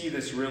we see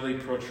this really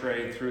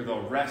portrayed through the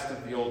rest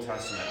of the Old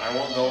Testament. I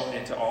won't go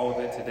into all of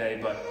it today,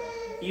 but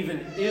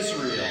even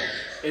Israel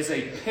is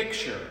a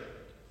picture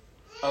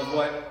of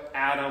what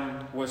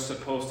Adam was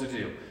supposed to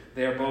do.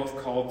 They are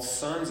both called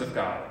sons of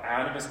God.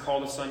 Adam is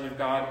called a son of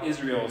God.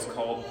 Israel is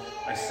called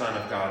a son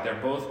of God.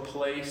 They're both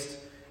placed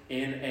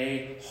in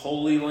a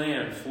holy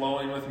land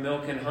flowing with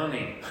milk and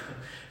honey.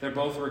 They're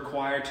both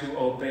required to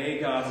obey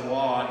God's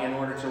law in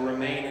order to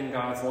remain in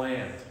God's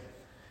land.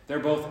 They're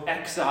both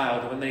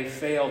exiled when they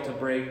fail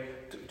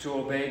to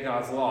obey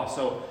God's law.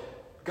 So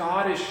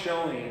God is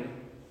showing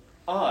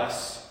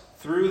us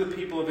through the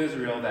people of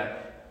Israel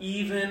that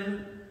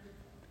even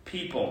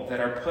people that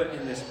are put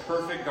in this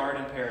perfect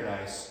garden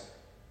paradise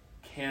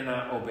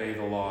cannot obey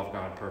the law of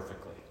God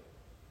perfectly.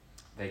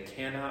 They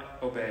cannot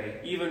obey,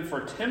 even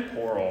for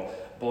temporal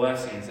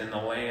blessings in the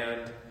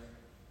land.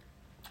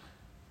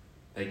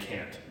 They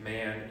can't.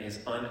 Man is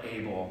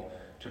unable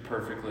to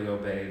perfectly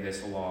obey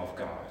this law of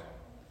God.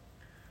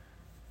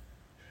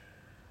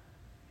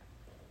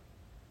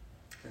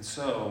 And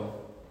so,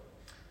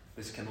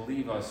 this can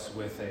leave us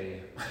with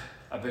a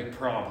big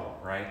problem,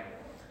 right?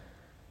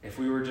 If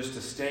we were just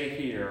to stay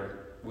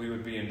here, we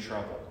would be in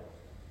trouble.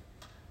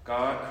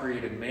 God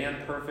created man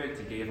perfect.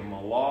 He gave him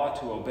a law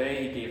to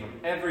obey. He gave him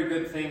every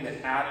good thing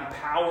that Adam,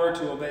 power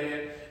to obey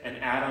it, and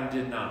Adam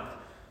did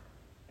not.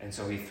 And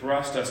so he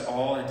thrust us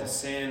all into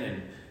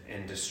sin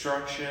and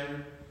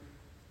destruction,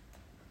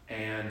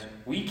 and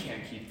we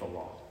can't keep the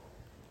law.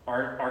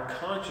 Our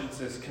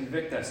consciences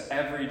convict us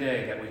every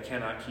day that we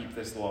cannot keep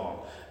this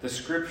law. The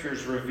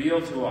scriptures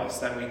reveal to us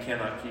that we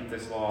cannot keep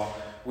this law.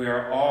 We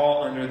are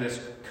all under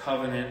this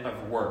covenant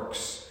of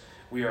works.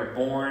 We are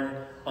born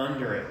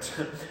under it.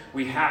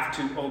 We have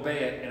to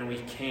obey it, and we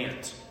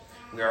can't.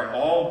 We are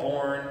all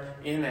born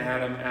in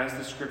Adam, as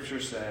the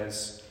scripture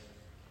says,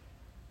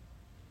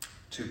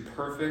 to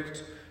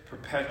perfect,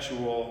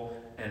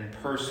 perpetual, and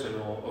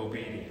personal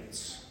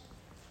obedience.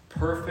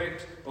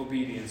 Perfect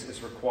obedience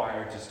is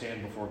required to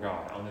stand before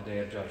God on the day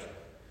of judgment.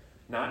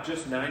 Not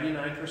just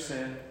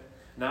 99%,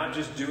 not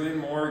just doing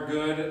more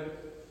good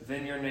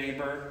than your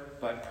neighbor,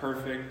 but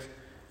perfect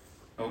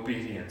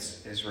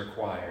obedience is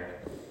required.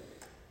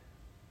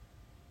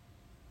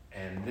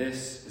 And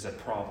this is a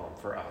problem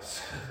for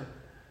us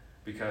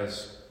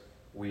because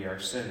we are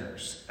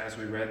sinners. As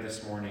we read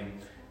this morning,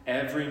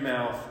 every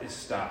mouth is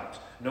stopped.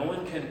 No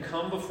one can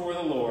come before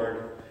the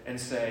Lord and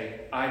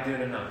say, I did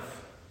enough.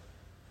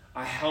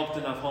 I helped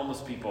enough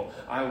homeless people.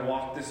 I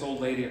walked this old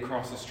lady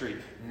across the street.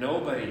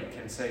 Nobody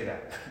can say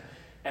that.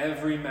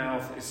 Every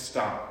mouth is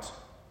stopped.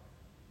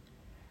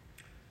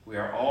 We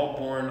are all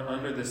born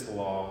under this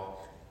law,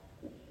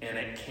 and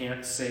it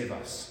can't save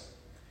us.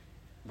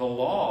 The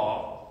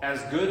law,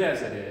 as good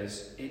as it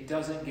is, it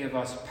doesn't give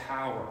us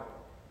power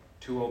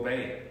to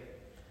obey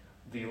it.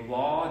 The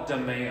law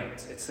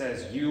demands. It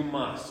says you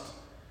must,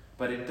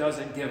 but it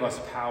doesn't give us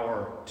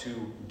power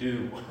to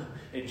do.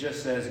 It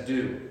just says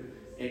do.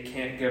 It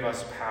can't give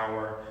us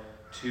power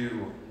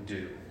to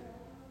do.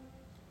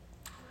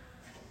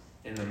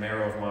 In The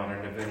Marrow of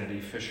Modern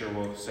Divinity, Fisher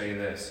will say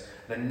this: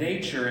 the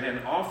nature and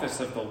office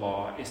of the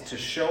law is to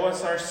show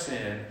us our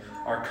sin,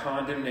 our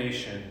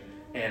condemnation,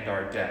 and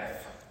our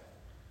death.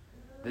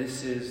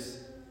 This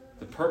is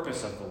the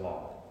purpose of the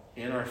law.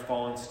 in our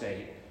fallen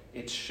state,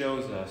 it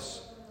shows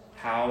us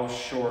how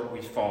short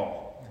we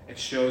fall. It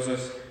shows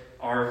us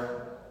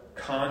our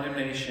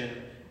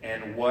condemnation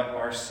and what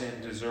our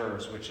sin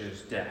deserves, which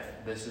is death.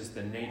 This is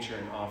the nature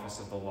and office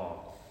of the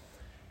law.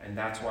 And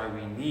that's why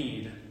we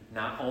need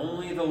not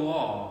only the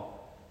law,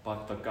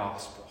 but the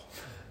gospel.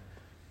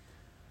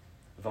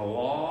 The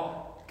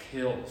law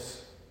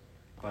kills,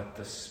 but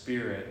the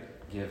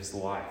Spirit gives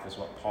life, is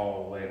what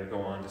Paul will later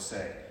go on to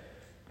say.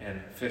 And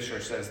Fisher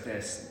says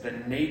this: the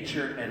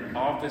nature and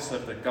office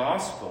of the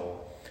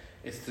gospel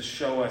is to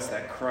show us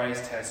that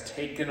Christ has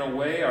taken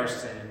away our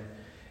sin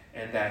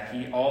and that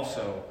he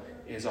also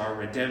is our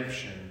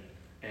redemption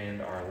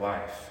and our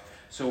life.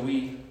 So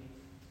we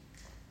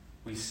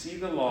see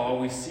the law,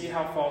 we see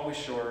how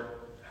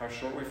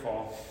short we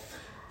fall,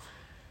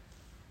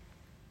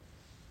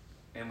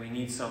 and we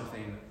need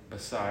something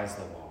besides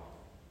the law.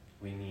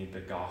 We need the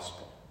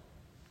gospel,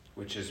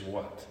 which is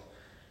what?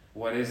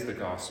 What is the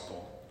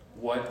gospel?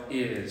 What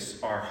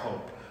is our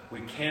hope?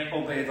 We can't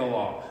obey the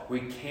law. We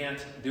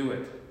can't do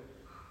it.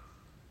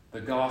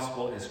 The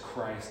gospel is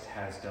Christ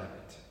has done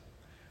it.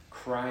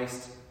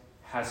 Christ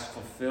has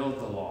fulfilled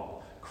the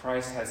law.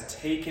 Christ has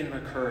taken the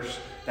curse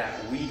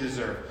that we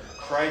deserve.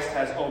 Christ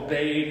has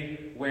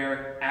obeyed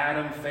where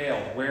Adam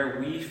failed, where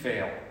we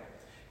fail.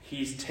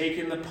 He's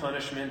taken the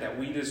punishment that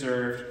we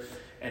deserved,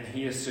 and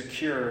he has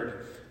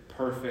secured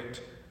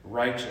perfect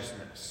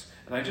righteousness.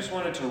 And I just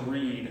wanted to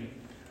read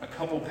a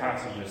couple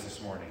passages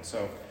this morning.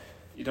 So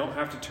you don't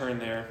have to turn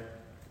there.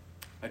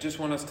 I just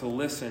want us to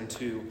listen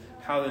to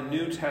how the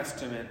New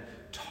Testament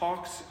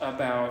talks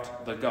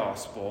about the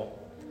gospel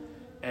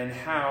and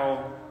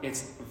how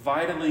it's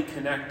vitally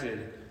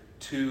connected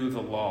to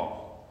the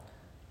law.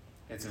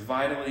 It's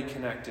vitally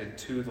connected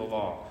to the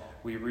law.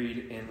 We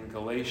read in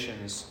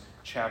Galatians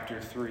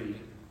chapter 3,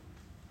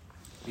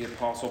 the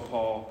Apostle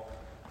Paul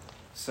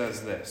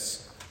says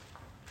this: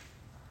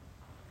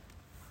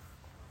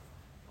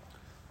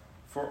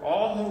 "For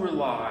all who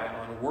rely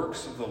on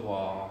works of the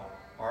law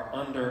are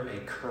under a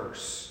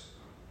curse,"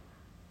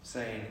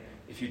 saying,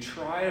 if you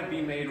try to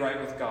be made right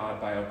with God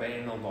by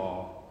obeying the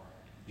law,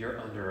 you're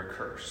under a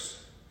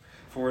curse.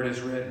 For it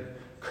is written,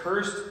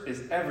 "Cursed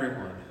is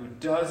everyone who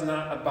does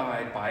not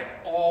abide by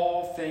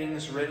all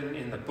things written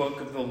in the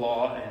book of the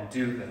law and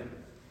do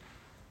them."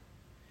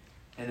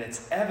 And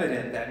it's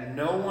evident that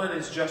no one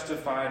is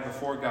justified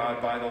before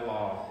God by the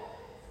law,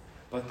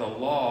 but the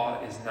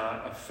law is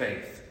not of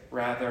faith.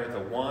 Rather, the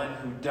one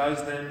who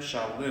does them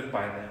shall live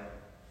by them.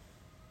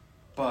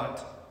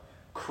 But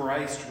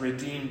Christ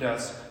redeemed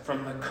us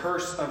from the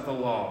curse of the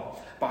law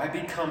by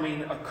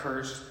becoming a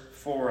curse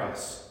for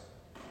us.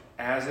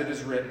 As it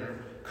is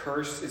written,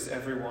 "Cursed is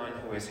everyone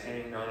who is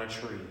hanged on a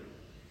tree."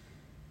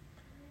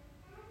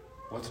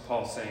 What's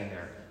Paul saying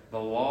there? The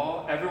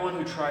law, everyone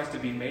who tries to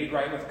be made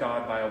right with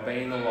God by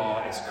obeying the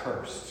law is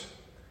cursed.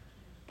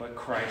 But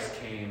Christ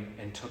came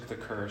and took the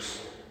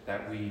curse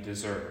that we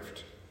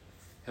deserved.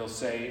 He'll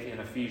say in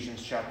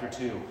Ephesians chapter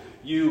 2,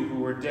 "You who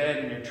were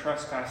dead in your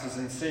trespasses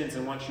and sins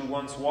in which you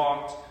once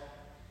walked,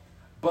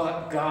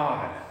 but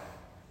God,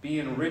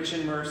 being rich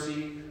in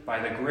mercy, by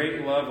the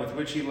great love with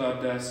which he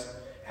loved us,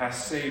 has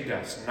saved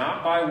us,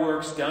 not by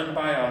works done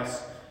by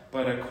us,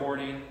 but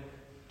according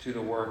to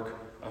the work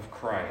of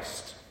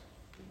Christ."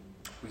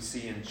 We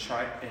see in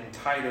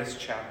Titus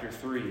chapter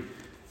 3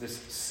 this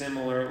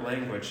similar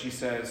language. He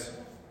says,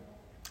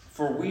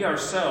 "For we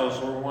ourselves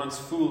were once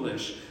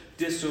foolish,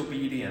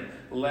 disobedient,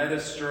 led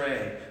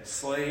astray,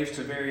 slaves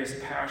to various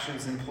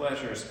passions and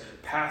pleasures,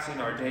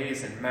 passing our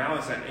days in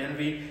malice and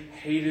envy,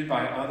 hated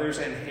by others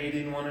and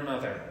hating one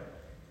another.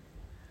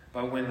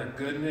 But when the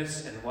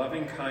goodness and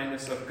loving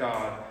kindness of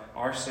God,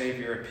 our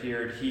Savior,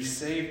 appeared, he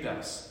saved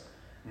us,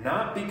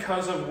 not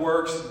because of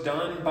works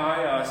done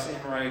by us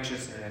in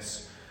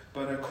righteousness,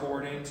 but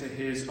according to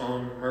his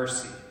own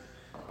mercy,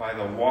 by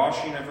the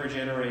washing of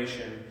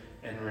regeneration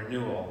and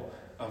renewal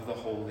of the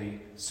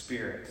Holy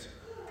Spirit."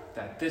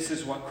 That this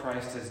is what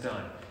Christ has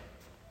done.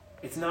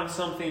 It's not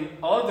something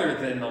other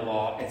than the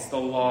law. It's the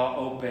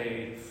law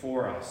obeyed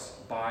for us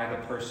by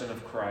the person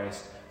of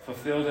Christ,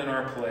 fulfilled in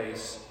our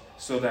place,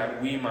 so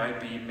that we might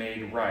be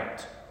made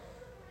right.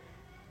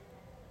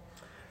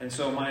 And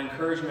so my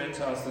encouragement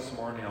to us this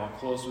morning, I'll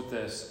close with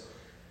this,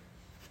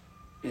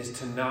 is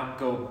to not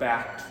go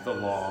back to the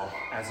law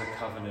as a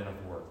covenant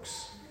of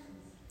works.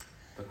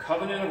 The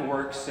covenant of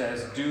works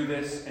says, do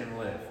this and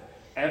live.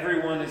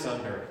 Everyone is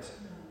under it.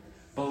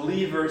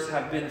 Believers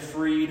have been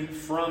freed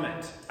from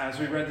it. As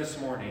we read this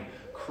morning,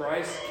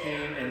 Christ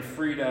came and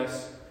freed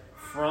us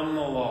from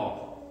the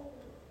law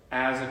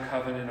as a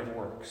covenant of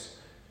works.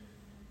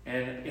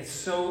 And it's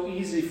so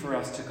easy for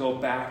us to go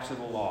back to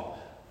the law.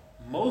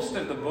 Most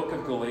of the book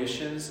of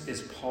Galatians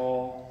is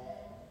Paul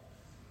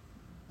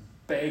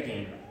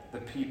begging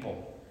the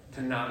people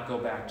to not go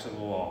back to the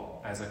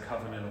law as a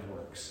covenant of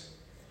works.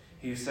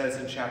 He says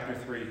in chapter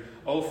 3,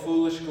 "O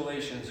foolish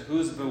Galatians, who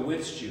has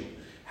bewitched you?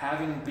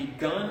 Having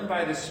begun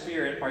by the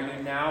Spirit, are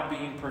you now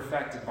being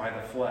perfected by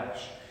the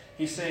flesh?"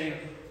 He's saying,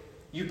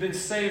 you've been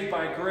saved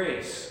by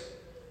grace.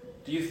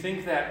 Do you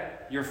think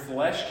that your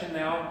flesh can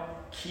now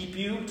keep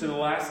you to the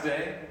last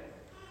day?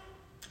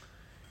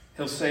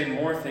 He'll say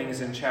more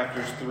things in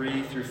chapters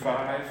 3 through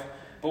 5,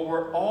 but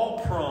we're all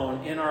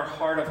prone in our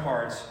heart of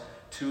hearts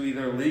to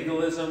either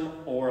legalism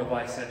or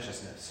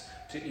licentiousness,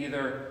 to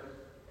either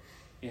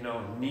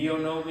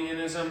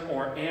neonomianism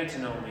or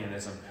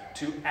antinomianism,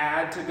 to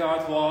add to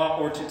God's law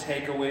or to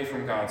take away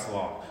from God's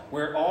law.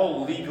 We're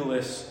all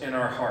legalists in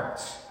our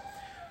hearts.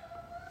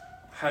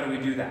 How do we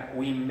do that?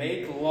 We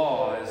make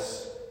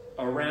laws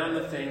around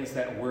the things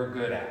that we're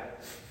good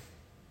at.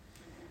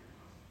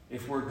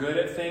 If we're good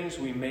at things,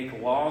 we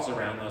make laws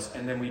around those,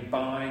 and then we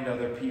bind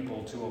other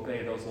people to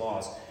obey those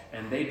laws.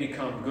 And they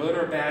become good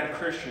or bad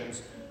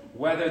Christians,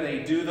 whether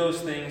they do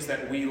those things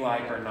that we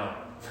like or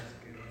not.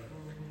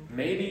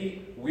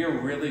 Maybe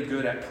we're really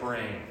good at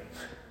praying.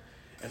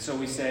 And so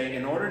we say,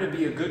 in order to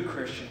be a good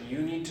Christian, you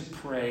need to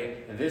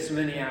pray this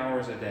many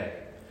hours a day.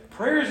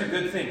 Prayer is a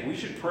good thing. We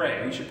should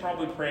pray. We should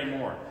probably pray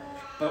more.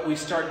 But we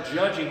start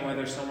judging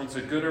whether someone's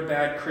a good or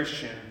bad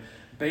Christian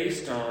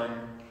based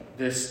on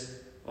this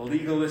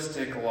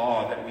legalistic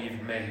law that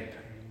we've made.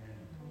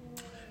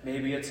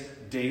 Maybe it's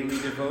daily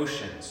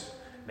devotions.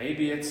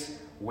 Maybe it's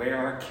where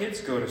our kids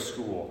go to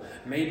school.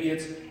 Maybe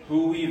it's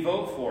who we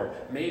vote for.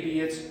 Maybe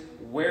it's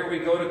where we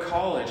go to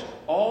college.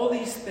 All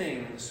these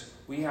things,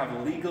 we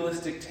have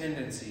legalistic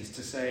tendencies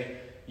to say,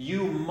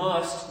 you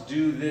must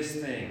do this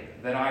thing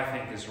that I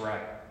think is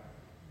right.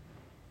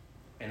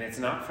 And it's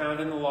not found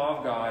in the law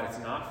of God. It's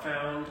not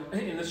found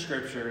in the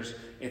scriptures.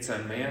 It's a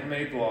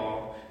man-made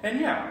law. And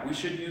yeah, we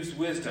should use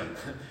wisdom.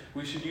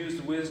 We should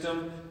use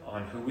wisdom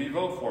on who we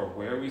vote for,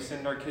 where we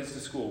send our kids to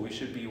school. We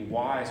should be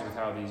wise with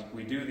how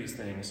we do these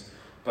things.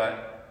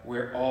 But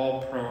we're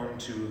all prone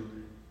to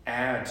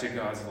add to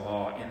God's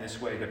law in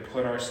this way, to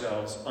put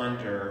ourselves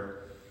under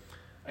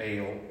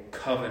a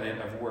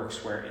covenant of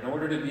works where in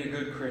order to be a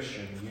good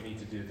Christian, you need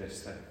to do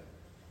this thing.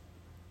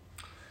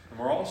 And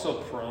we're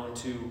also prone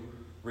to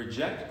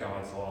reject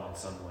God's law in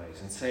some ways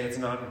and say it's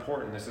not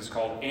important. This is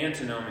called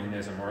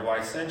antinomianism or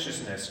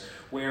licentiousness,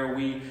 where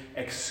we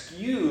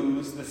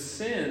excuse the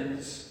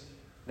sins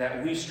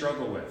that we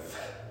struggle with.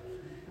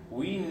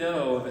 We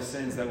know the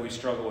sins that we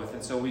struggle with,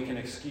 and so we can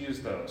excuse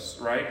those,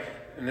 right?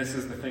 And this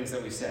is the things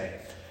that we say.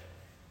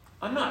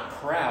 I'm not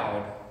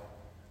proud,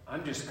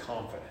 I'm just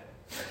confident.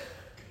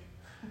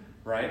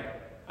 Right?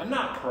 I'm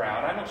not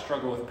proud, I don't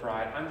struggle with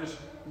pride, I'm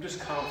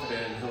just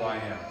confident in who I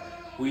am.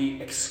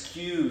 We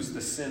excuse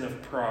the sin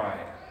of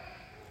pride.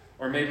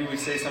 Or maybe we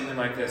say something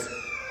like this,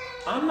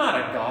 I'm not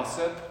a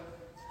gossip.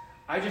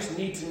 I just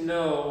need to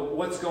know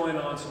what's going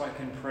on so I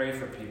can pray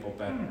for people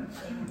better.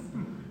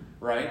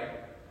 Right?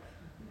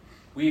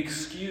 We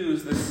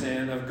excuse the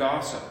sin of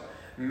gossip.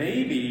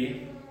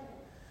 Maybe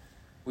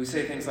we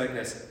say things like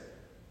this,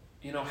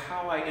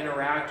 how I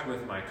interact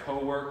with my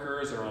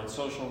coworkers or on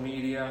social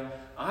media,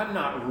 I'm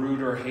not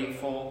rude or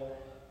hateful.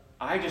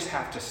 I just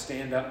have to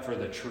stand up for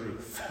the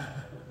truth.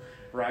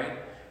 Right?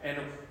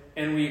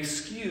 And we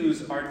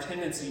excuse our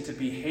tendency to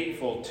be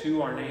hateful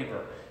to our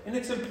neighbor. And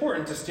it's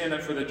important to stand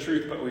up for the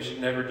truth, but we should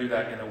never do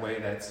that in a way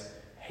that's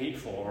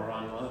hateful or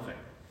unloving.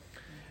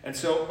 And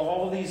so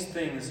all these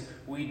things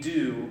we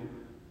do,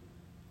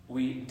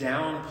 we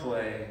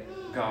downplay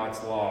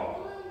God's law.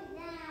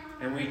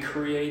 And we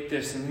create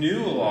this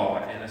new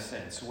law, in a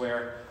sense,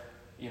 where,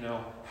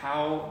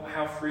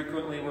 how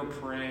frequently we're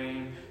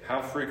praying,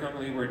 how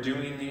frequently we're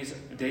doing these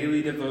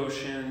daily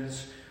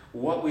devotions,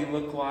 what we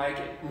look like.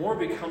 It more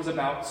becomes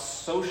about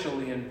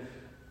socially and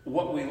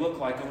what we look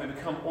like, and we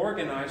become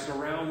organized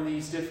around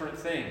these different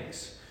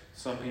things.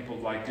 Some people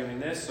like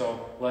doing this,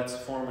 so let's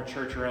form a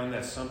church around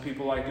this. Some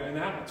people like doing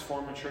that, let's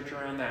form a church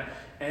around that.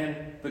 And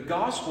the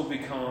gospel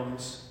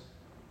becomes,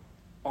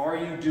 are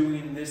you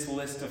doing this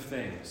list of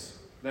things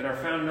that are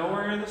found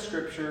nowhere in the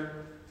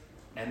scripture?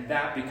 And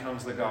that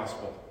becomes the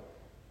gospel.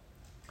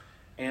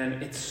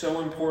 And it's so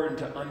important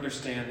to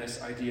understand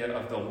this idea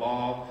of the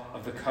law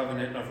of the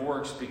covenant of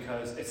works,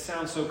 because it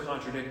sounds so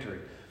contradictory.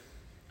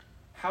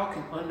 How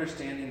can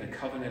understanding the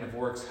covenant of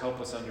works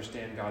help us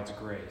understand God's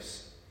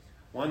grace?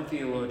 One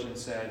theologian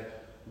said,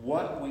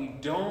 what we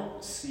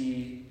don't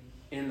see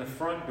in the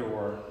front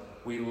door,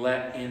 we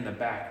let in the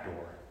back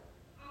door.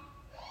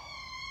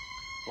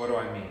 What do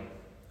I mean?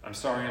 I'm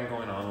sorry I'm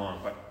going on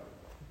long, but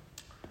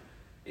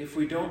if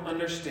we don't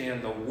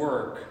understand the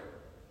work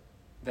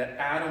that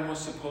Adam was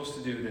supposed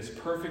to do, this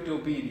perfect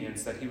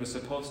obedience that he was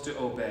supposed to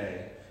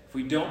obey, if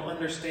we don't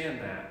understand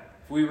that,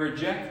 if we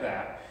reject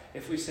that,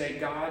 if we say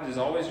God is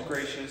always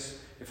gracious,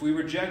 if we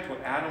reject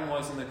what Adam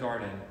was in the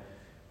garden,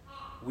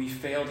 we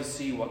fail to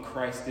see what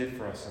Christ did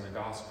for us in the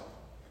gospel.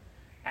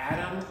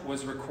 Adam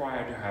was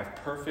required to have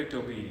perfect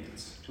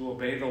obedience, to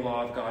obey the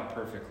law of God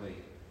perfectly.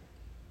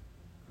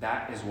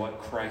 That is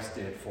what Christ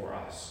did for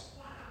us.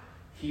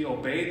 He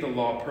obeyed the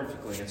law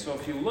perfectly. And so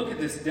if you look at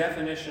this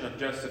definition of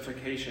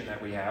justification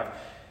that we have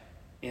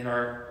in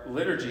our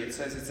liturgy, it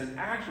says it's an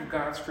act of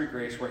God's free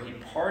grace where he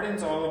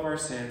pardons all of our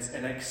sins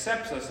and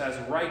accepts us as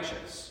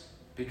righteous.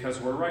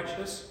 Because we're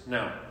righteous?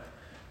 No.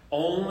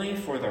 Only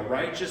for the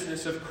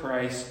righteousness of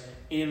Christ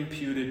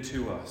imputed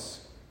to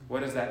us.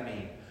 What does that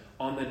mean?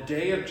 On the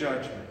day of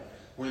judgment,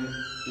 when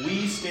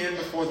we stand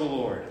before the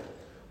Lord,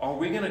 are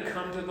we going to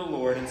come to the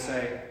Lord and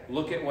say,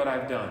 look at what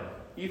I've done?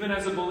 Even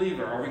as a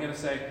believer, are we going to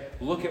say,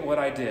 look at what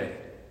I did?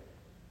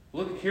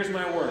 Look, here's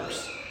my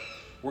works.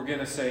 We're going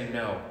to say,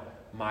 no,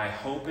 my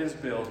hope is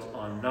built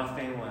on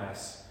nothing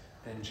less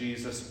than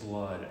Jesus'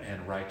 blood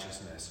and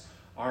righteousness.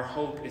 Our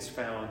hope is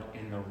found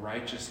in the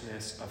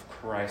righteousness of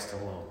Christ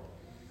alone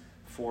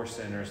for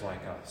sinners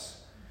like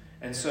us.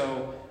 And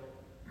so,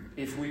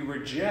 if we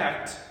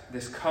reject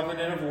this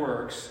covenant of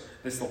works,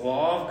 this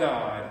law of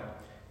God,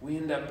 we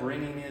end up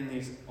bringing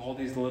in all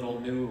these little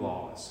new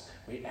laws.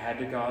 We add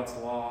to God's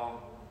law.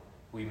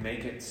 We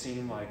make it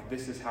seem like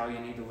this is how you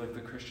need to live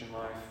the Christian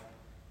life.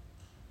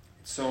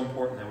 It's so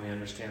important that we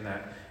understand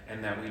that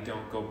and that we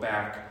don't go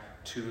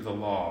back to the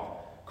law.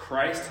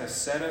 Christ has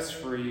set us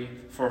free.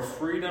 For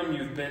freedom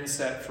you've been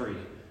set free.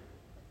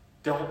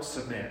 Don't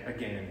submit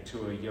again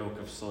to a yoke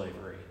of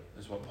slavery,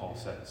 is what Paul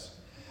says.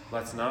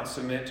 Let's not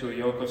submit to a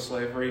yoke of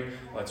slavery.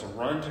 Let's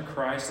run to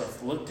Christ.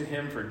 Let's look to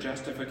him for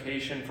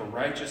justification, for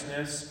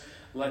righteousness.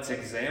 Let's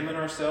examine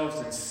ourselves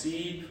and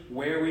see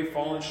where we've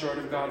fallen short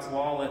of God's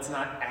law. Let's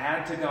not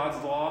add to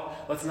God's law.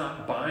 Let's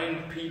not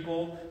bind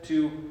people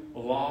to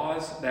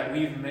laws that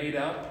we've made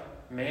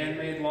up,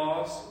 man-made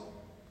laws.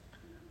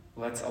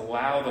 Let's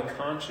allow the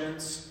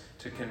conscience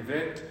to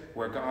convict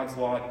where God's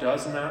law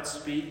does not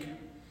speak.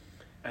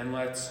 And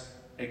let's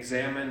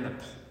examine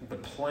the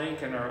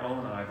plank in our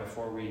own eye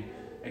before we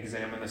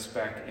examine the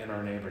speck in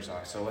our neighbor's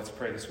eye. So let's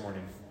pray this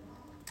morning.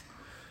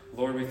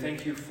 Lord, we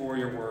thank you for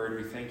your word.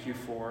 We thank you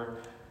for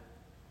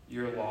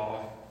your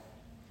law.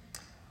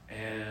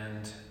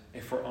 And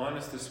if we're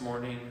honest this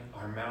morning,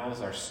 our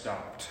mouths are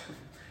stopped.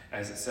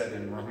 As it said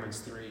in Romans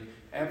 3,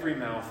 every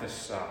mouth is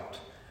stopped.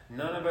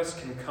 None of us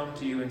can come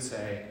to you and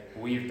say,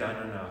 we've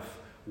done enough.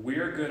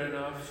 We're good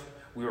enough.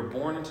 We were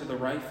born into the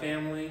right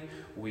family.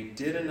 We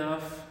did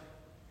enough.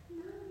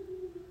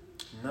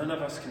 None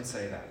of us can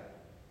say that.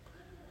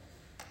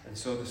 And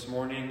so this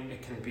morning,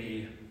 it can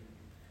be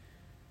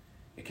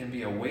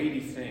a weighty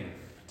thing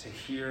to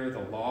hear the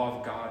law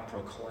of God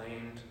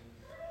proclaimed,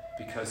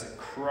 because it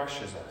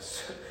crushes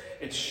us.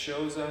 It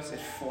shows us, it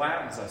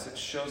flattens us. It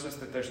shows us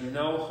that there's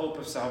no hope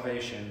of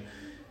salvation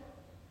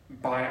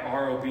by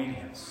our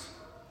obedience.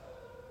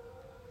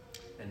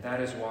 And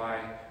that is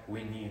why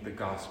we need the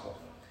gospel.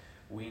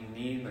 We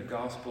need the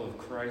gospel of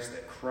Christ,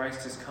 that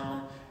Christ has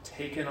come,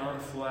 taken on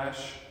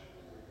flesh,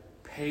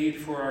 paid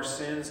for our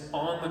sins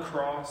on the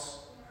cross,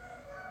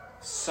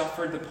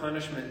 suffered the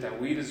punishment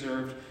that we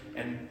deserved,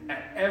 and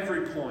at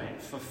every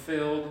point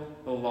fulfilled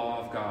the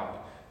law of God.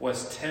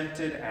 Was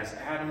tempted as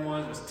Adam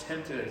was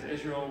tempted as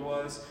Israel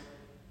was,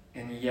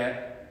 and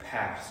yet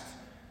passed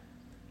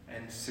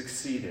and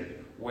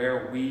succeeded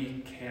where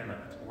we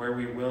cannot, where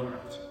we will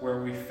not,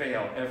 where we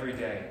fail every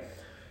day.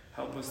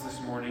 Help us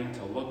this morning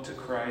to look to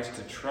Christ,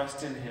 to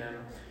trust in him,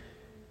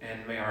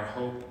 and may our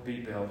hope be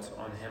built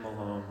on him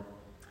alone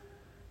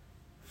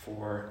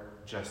for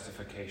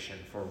justification,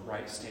 for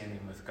right standing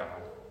with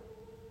God.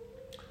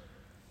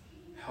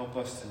 Help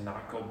us to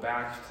not go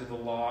back to the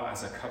law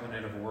as a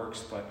covenant of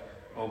works, but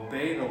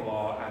obey the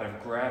law out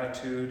of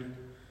gratitude,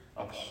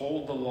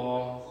 uphold the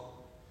law,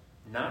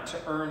 not to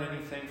earn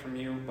anything from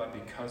you, but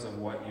because of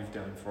what you've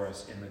done for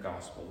us in the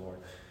gospel, Lord.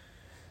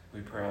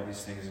 We pray all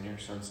these things in your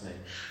Son's name.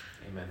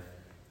 Amen.